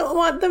doesn't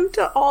want them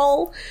to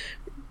all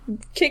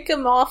kick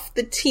him off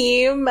the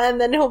team, and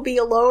then he'll be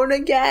alone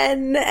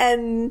again,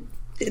 and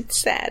it's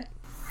sad.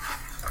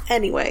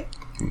 Anyway.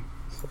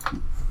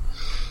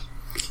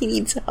 He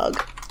needs a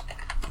hug.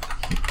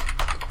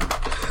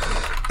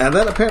 And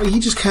then apparently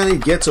he just kind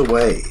of gets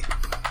away.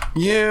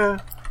 Yeah.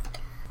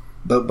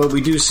 But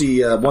we do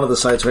see one of the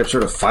sideswipes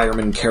sort of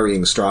fireman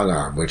carrying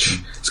Strongarm, which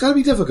it's got to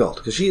be difficult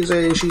because she's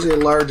a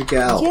large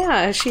gal.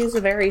 Yeah, she's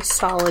a very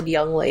solid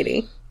young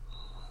lady.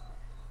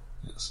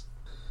 Yes.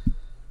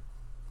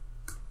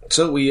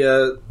 So we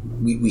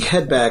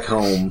head back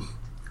home,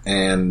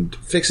 and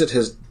Fixit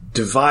has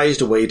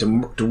devised a way to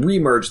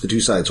remerge the two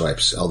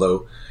sideswipes.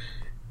 Although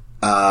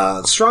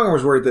Strongarm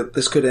was worried that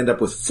this could end up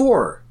with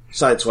 4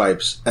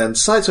 sideswipes, and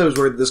Sideswipe was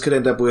worried that this could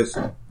end up with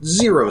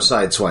 0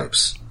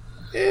 sideswipes.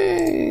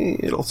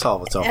 It'll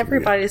solve itself.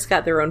 Everybody's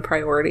got their own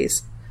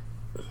priorities.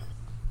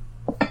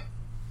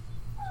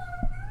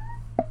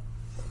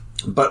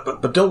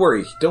 But don't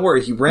worry.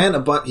 He ran a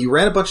bunch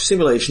of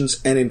simulations,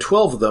 and in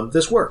 12 of them,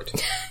 this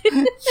worked.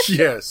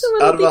 Yes,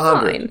 so out of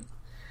 100.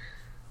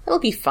 It'll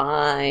be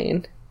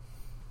fine.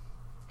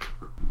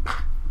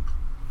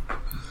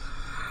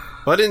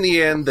 But in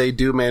the end, they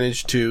do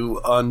manage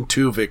to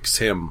un-Tuvix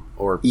him.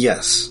 Or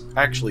yes.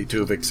 Actually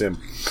Tuvix him.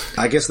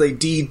 I guess they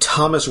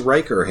Thomas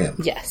Riker him.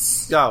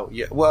 Yes. Oh,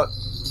 yeah. Well,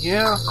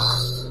 yeah.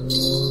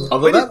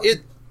 Although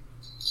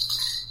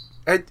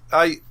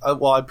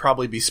I'd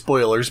probably be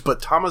spoilers,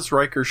 but Thomas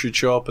Riker should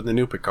show up in the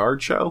new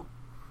Picard show?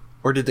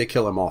 Or did they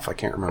kill him off? I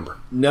can't remember.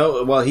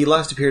 No, well, he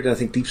last appeared in, I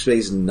think, Deep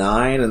Space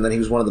Nine, and then he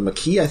was one of the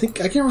Maquis. I can't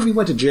remember if he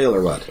went to jail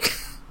or what.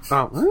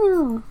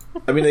 Oh.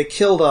 I mean, they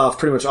killed off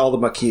pretty much all the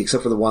Maquis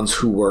except for the ones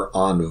who were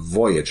on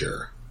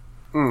Voyager.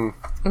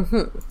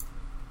 Mm-hmm.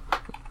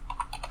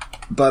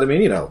 But, I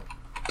mean,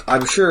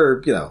 I'm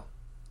sure,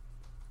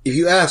 if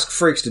you ask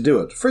Frakes to do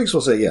it, Frakes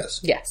will say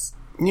yes. Yes.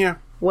 Yeah.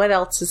 What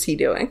else is he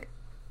doing?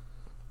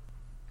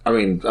 I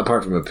mean,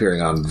 apart from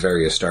appearing on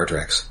various Star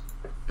Treks.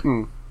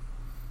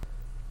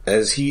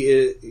 As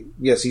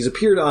he's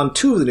appeared on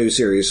 2 of the new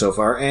series so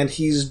far, and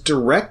he's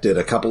directed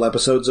a couple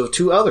episodes of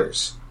 2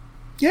 others.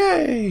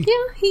 Yay!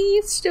 Yeah, he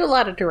used to do a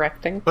lot of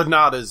directing. But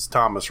not as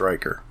Thomas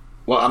Riker.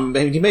 Well, I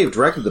mean, he may have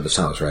directed them as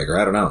Thomas Riker,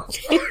 I don't know.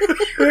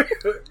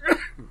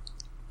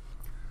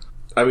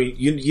 I mean,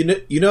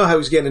 you know how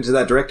he's getting into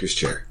that director's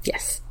chair.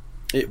 Yes.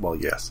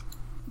 Yes.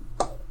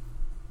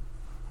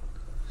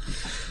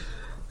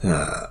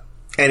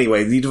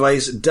 Anyway, the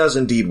device does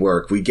indeed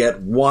work. We get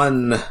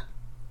one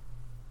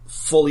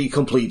fully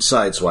complete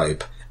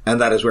sideswipe,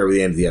 and that is where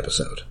we end the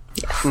episode.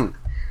 Yes.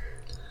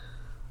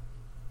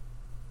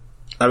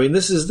 I mean,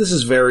 this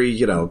is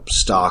very,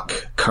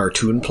 stock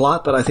cartoon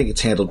plot, but I think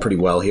it's handled pretty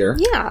well here.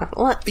 Yeah.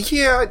 Well,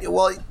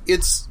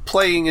 it's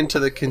playing into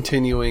the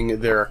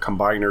continuing their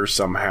combiner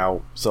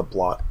somehow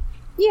subplot.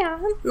 Yeah,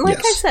 I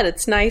said,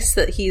 it's nice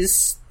that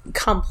he's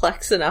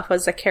complex enough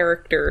as a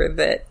character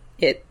that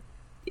it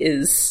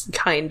is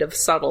kind of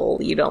subtle.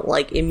 You don't,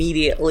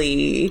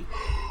 immediately...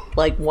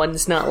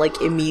 one's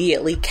not,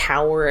 immediately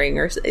cowering,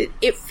 or...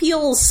 It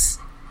feels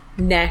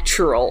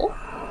natural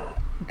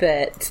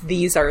that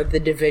these are the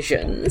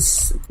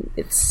divisions.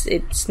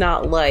 It's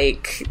not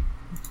like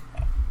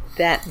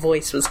that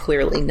voice was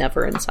clearly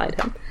never inside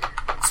him.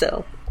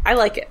 So, I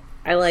like it.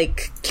 I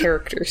like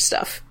character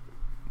stuff.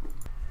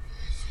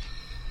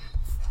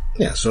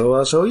 Yeah, this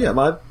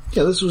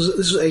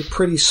was a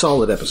pretty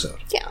solid episode.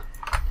 Yeah.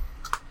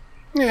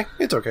 Yeah,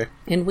 it's okay.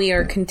 And we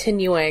are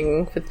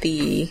continuing with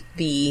the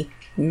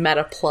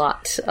meta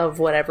plot of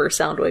whatever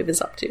Soundwave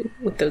is up to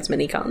with those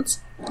minicons.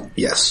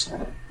 Yes.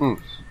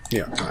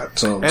 Yeah.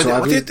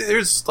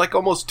 There's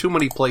almost too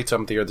many plates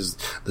up there. There's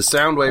the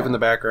Soundwave in the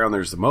background.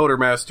 There's the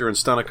Motormaster and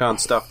Stunnicon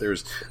stuff.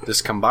 There's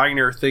this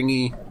combiner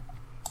thingy.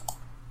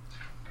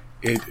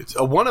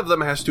 One of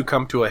them has to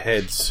come to a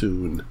head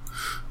soon.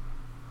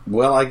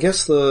 Well, I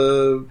guess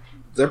they're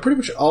pretty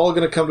much all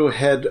going to come to a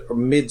head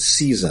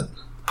mid-season.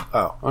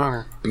 Oh,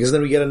 okay. Because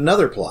then we get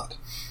another plot.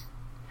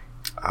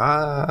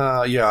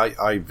 Yeah,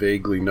 I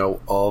vaguely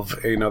know of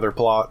another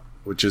plot,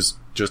 which is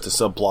just a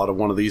subplot of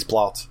one of these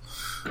plots.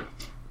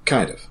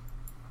 Kind of.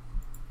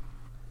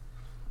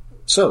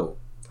 So,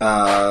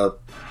 that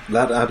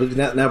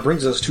now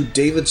brings us to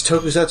David's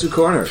Tokusatsu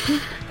Corner.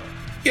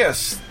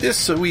 Yes,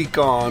 this week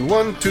on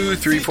 1, 2,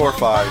 3, 4,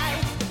 5.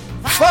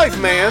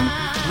 5-Man,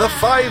 the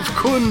 5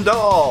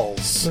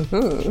 Kundals.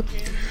 Mm-hmm.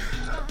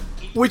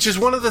 Which is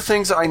one of the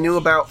things I knew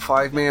about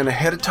 5-Man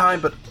ahead of time,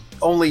 but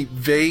only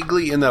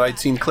vaguely, in that I'd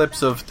seen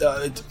clips of...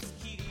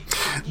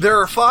 there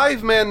are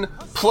 5-Men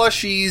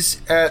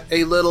plushies at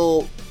a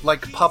little,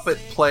 puppet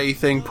play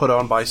thing put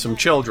on by some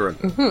children.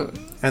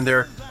 Mm-hmm. And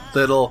they're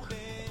little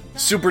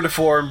super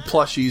deformed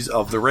plushies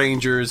of the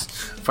Rangers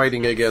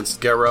fighting against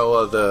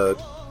Garoa,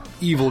 the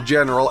evil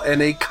general,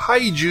 and a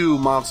kaiju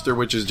monster,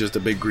 which is just a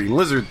big green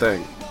lizard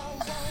thing.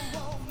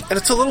 And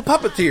it's a little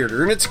puppet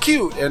theater, and it's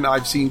cute, and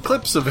I've seen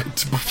clips of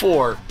it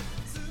before.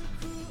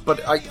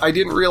 But I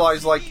didn't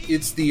realize,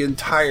 it's the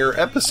entire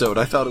episode.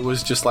 I thought it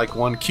was just,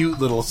 one cute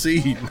little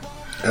scene.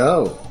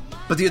 Oh.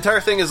 But the entire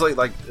thing is,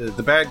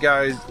 the bad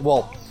guys...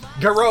 Well,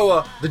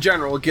 Garoa, the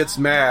general, gets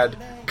mad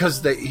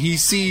because he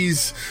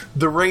sees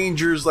the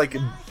Rangers,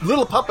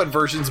 little puppet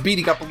versions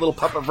beating up a little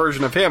puppet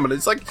version of him, and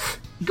it's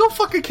go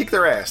fucking kick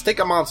their ass. Take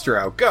a monster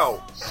out.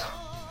 Go!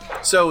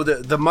 So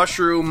the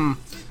mushroom...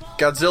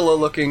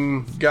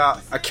 Godzilla-looking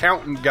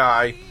accountant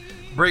guy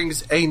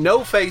brings a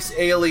no-face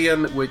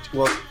alien,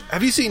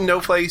 have you seen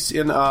No-Face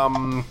in,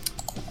 what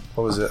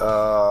was it,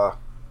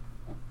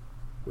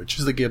 which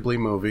is the Ghibli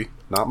movie?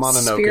 Not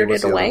Mononoke.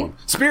 Spirited Away? One?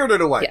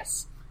 Spirited Away.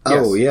 Yes.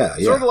 Oh, yeah.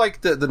 Sort of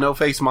like the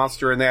no-face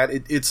monster in that.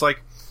 It's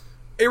like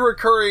a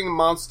recurring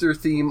monster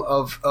theme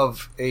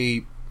of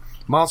a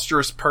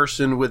monstrous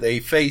person with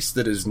a face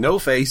that is no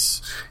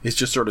face. It's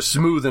just sort of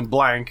smooth and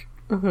blank.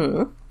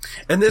 Mm-hmm.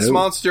 And this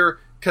monster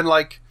can,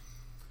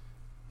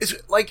 it's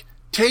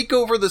take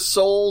over the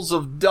souls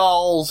of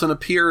dolls and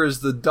appear as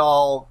the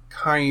doll,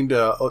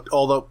 kinda,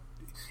 although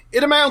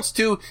it amounts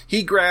to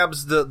he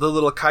grabs the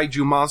little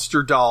kaiju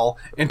monster doll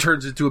and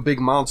turns it into a big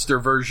monster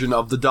version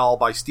of the doll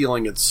by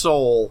stealing its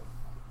soul.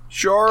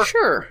 Sure?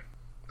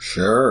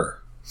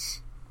 Sure.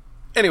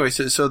 Anyway,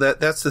 so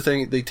that's the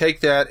thing. They take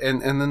that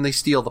and then they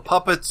steal the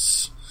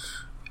puppets,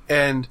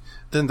 and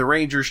then the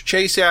Rangers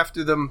chase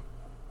after them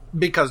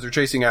because they're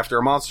chasing after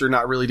a monster,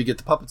 not really to get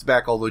the puppets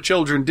back, although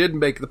children did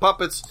make the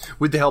puppets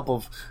with the help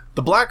of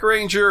the Black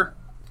Ranger.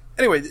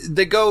 Anyway,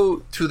 they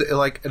go to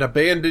an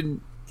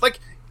abandoned...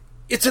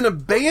 it's an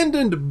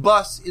abandoned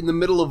bus in the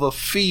middle of a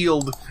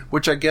field,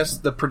 which I guess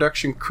the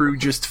production crew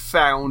just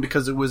found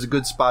because it was a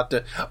good spot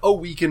to,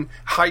 we can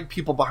hide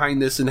people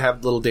behind this and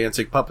have little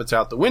dancing puppets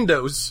out the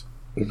windows.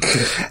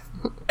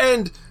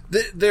 And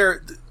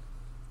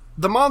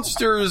the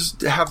monsters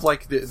have,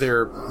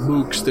 their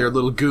mooks, their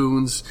little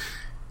goons,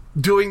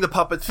 doing the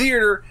puppet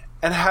theater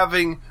and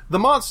having the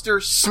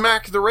monster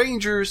smack the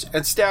Rangers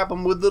and stab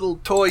them with little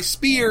toy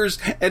spears,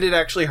 and it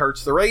actually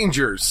hurts the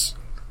Rangers.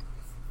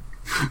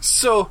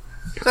 So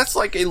that's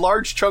a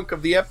large chunk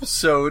of the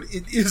episode.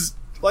 It is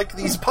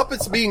these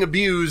puppets being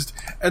abused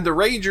and the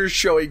Rangers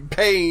showing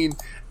pain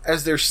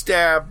as they're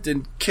stabbed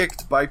and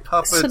kicked by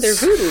puppets. So they're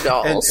voodoo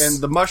dolls.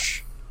 And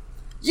the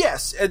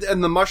Yes,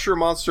 and the mushroom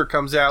monster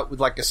comes out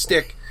with a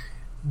stick,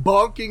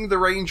 bonking the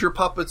Ranger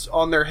puppets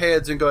on their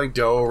heads and going,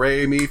 do,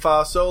 re, mi,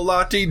 fa, sol,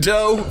 la, ti,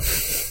 do,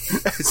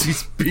 as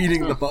he's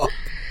beating them up.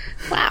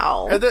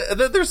 Wow. And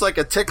then there's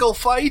a tickle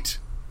fight.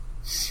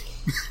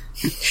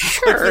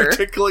 Sure. They're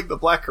tickling the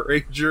Black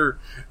Ranger.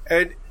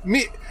 And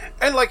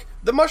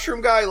the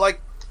mushroom guy,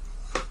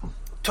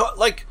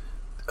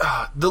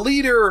 the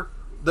leader...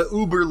 The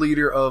uber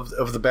leader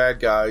of the bad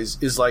guys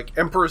is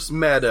Empress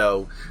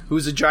Meadow,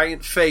 who's a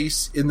giant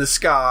face in the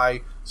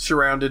sky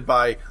surrounded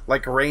by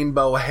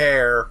rainbow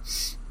hair.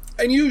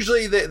 And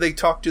usually they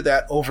talk to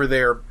that over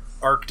their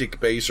Arctic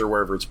base or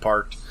wherever it's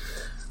parked.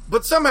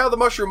 But somehow the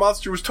mushroom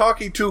monster was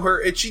talking to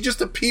her and she just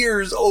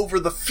appears over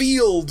the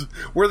field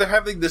where they're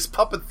having this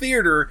puppet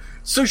theater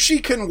so she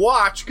can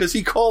watch because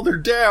he called her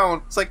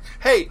down. It's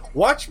hey,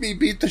 watch me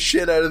beat the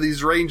shit out of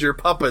these Ranger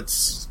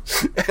puppets.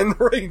 And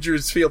the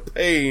Rangers feel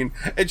pain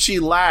and she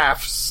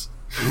laughs.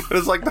 And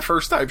it's the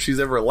first time she's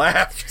ever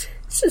laughed.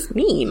 This is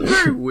mean.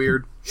 Very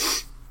weird.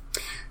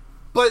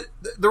 But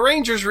the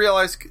Rangers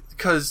realize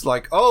because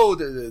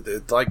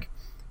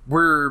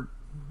we're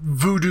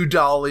voodoo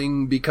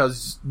dolling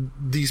because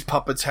these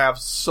puppets have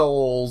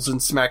souls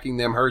and smacking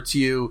them hurts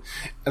you.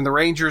 And the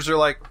Rangers are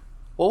well,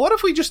 what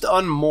if we just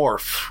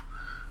unmorph?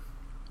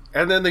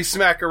 And then they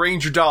smack a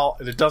Ranger doll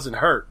and it doesn't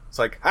hurt. It's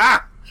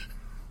ah!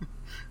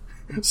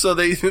 So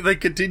they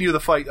continue the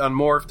fight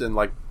unmorphed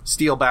and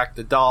steal back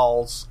the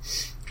dolls.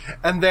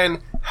 And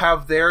then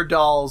have their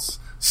dolls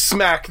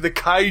smack the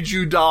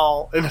kaiju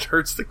doll and it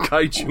hurts the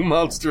kaiju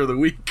monster of the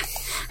week.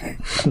 I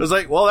was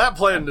well, that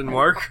plan didn't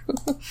work.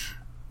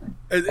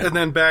 And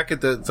then back at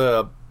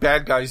the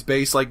bad guy's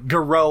base,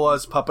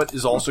 Garoa's puppet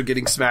is also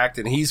getting smacked,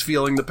 and he's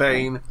feeling the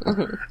pain.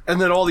 Mm-hmm. And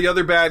then all the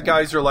other bad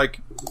guys are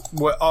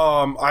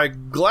I'm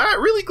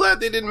really glad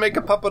they didn't make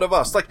a puppet of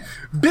us.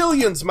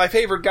 Billions, my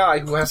favorite guy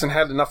who hasn't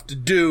had enough to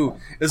do,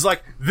 is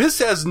this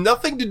has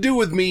nothing to do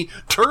with me,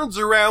 turns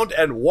around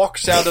and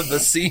walks out of the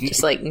scene.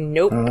 Just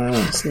nope.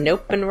 Just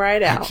noping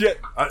right out. Yeah,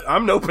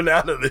 I'm noping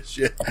out of this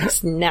shit.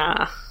 Just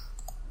nah.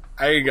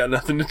 I ain't got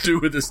nothing to do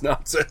with this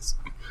nonsense.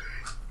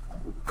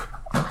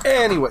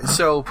 Anyway,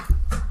 so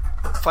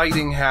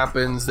fighting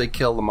happens. They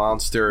kill the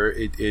monster.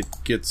 It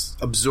gets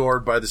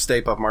absorbed by the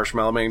Stay Puft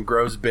Marshmallow Man,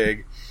 grows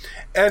big.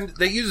 And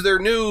they use their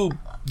new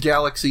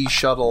Galaxy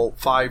Shuttle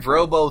 5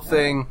 Robo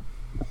thing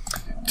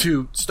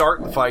to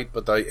start the fight,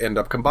 but they end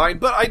up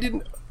combined. But I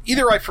didn't...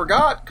 Either I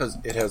forgot, because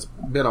it has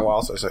been a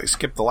while since I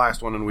skipped the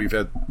last one and we've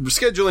had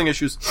scheduling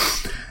issues.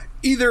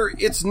 Either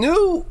it's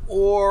new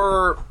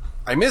or...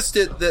 I missed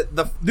it that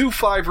the new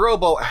 5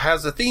 Robo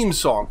has a theme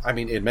song. I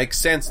mean, it makes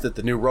sense that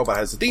the new robot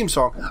has a theme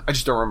song. I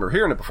just don't remember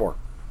hearing it before.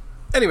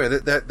 Anyway,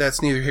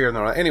 that's neither here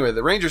nor there. Anyway,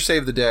 the Rangers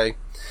save the day.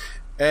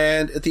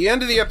 And at the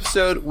end of the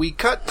episode, we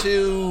cut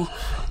to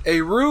a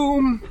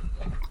room.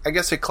 I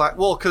guess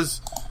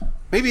because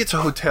maybe it's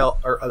a hotel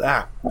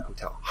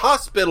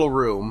hospital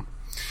room.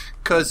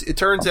 Because it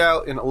turns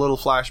out, in a little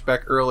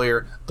flashback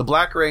earlier, the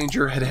Black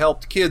Ranger had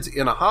helped kids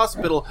in a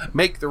hospital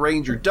make the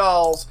Ranger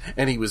dolls,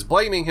 and he was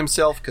blaming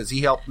himself because he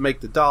helped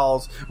make the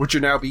dolls, which are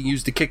now being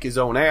used to kick his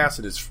own ass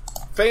and his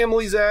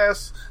family's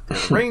ass,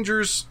 the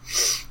Rangers.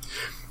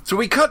 So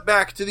we cut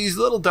back to these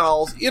little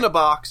dolls in a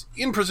box,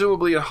 in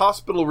presumably a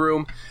hospital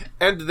room,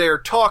 and they're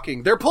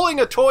talking. They're pulling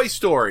a Toy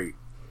Story.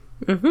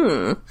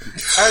 Mm-hmm.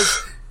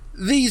 As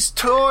these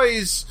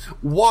toys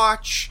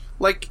watch...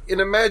 an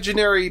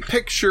imaginary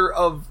picture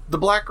of the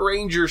Black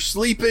Ranger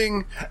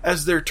sleeping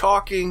as they're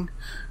talking,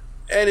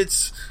 and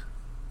it's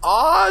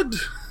odd.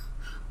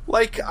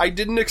 I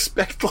didn't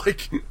expect,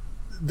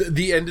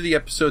 the end of the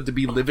episode to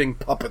be living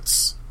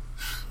puppets.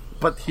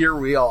 But here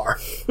we are.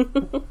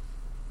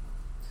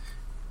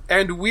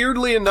 And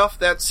weirdly enough,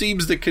 that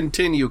seems to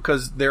continue,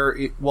 because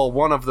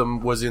one of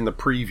them was in the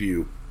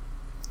preview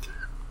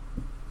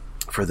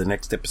for the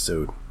next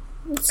episode.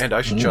 And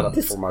I should shut up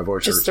before my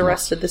voice hurts. Just the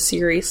rest of the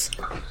series.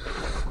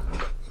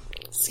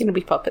 It's going to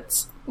be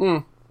puppets.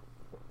 All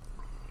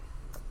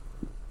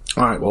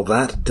right, well,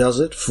 that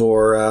does it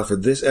for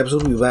this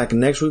episode. We'll be back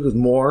next week with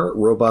more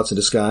Robots in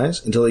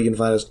Disguise. Until you can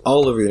find us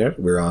all over the internet.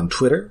 We're on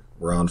Twitter,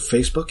 We're on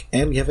Facebook,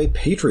 and we have a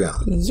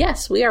Patreon.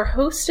 Yes, we are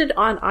hosted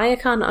on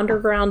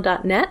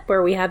iaconunderground.net,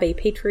 where we have a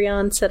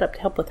Patreon set up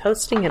to help with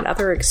hosting and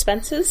other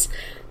expenses.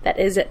 That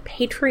is at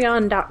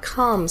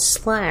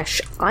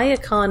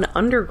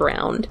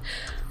patreon.com/iaconunderground.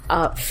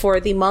 For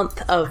the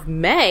month of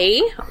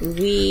May,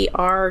 we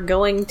are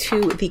going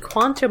to the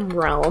Quantum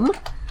Realm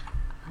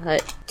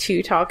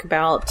to talk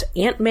about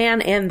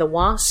Ant-Man and the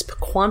Wasp: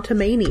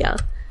 Quantumania.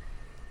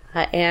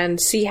 And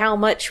see how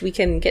much we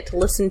can get to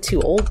listen to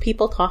old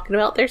people talking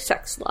about their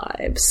sex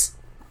lives.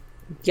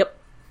 Yep.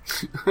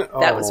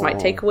 That was my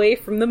takeaway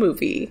from the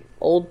movie.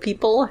 Old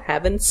people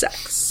having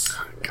sex.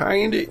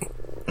 Kinda.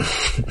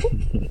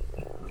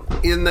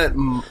 In that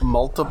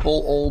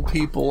multiple old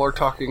people are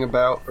talking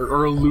about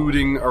or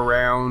alluding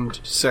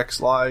around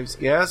sex lives.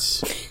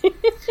 Yes.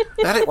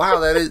 That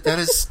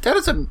is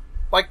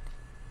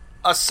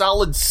a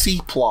solid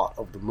C plot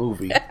of the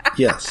movie.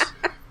 Yes.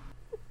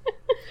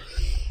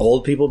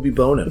 Old people be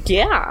boning.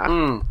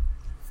 Yeah.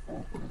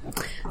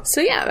 So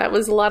yeah, that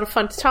was a lot of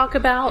fun to talk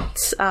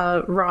about.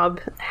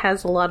 Rob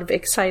has a lot of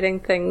exciting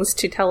things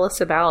to tell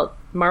us about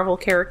Marvel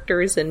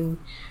characters and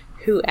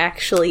who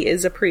actually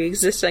is a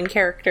pre-existing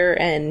character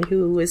and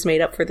who is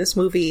made up for this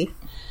movie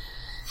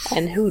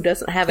and who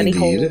doesn't have any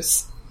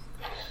holes.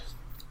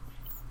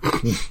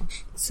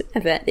 So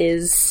that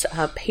is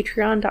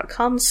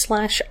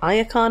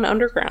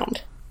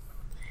patreon.com/iaconunderground.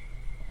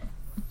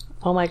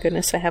 Oh my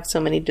goodness, I have so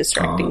many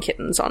distracting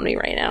kittens on me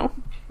right now.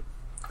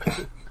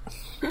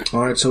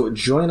 Alright, so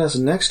join us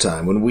next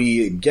time when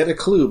we get a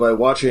clue by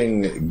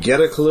watching Get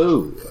a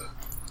Clue.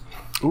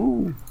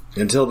 Ooh.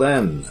 Until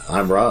then,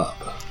 I'm Rob.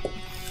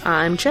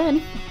 I'm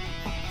Jen.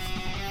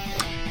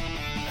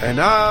 And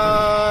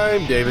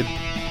I'm David.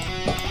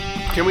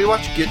 Can we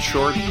watch Get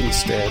Short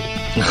instead?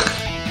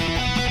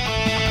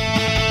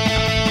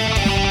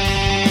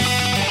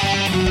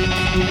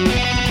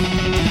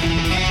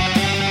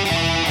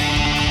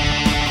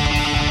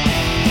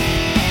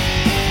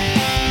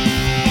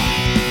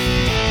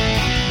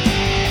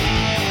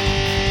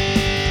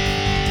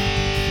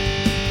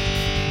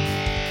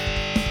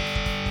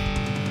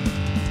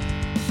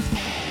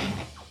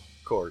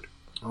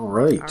 All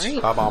right.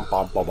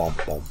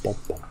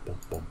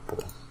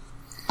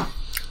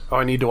 Oh,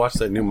 I need to watch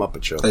that new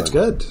Muppet Show. It's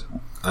good.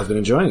 I've been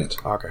enjoying it.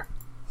 Okay.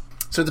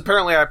 Since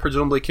apparently I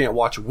presumably can't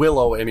watch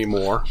Willow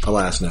anymore.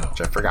 Alas, no.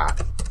 Which I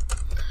forgot.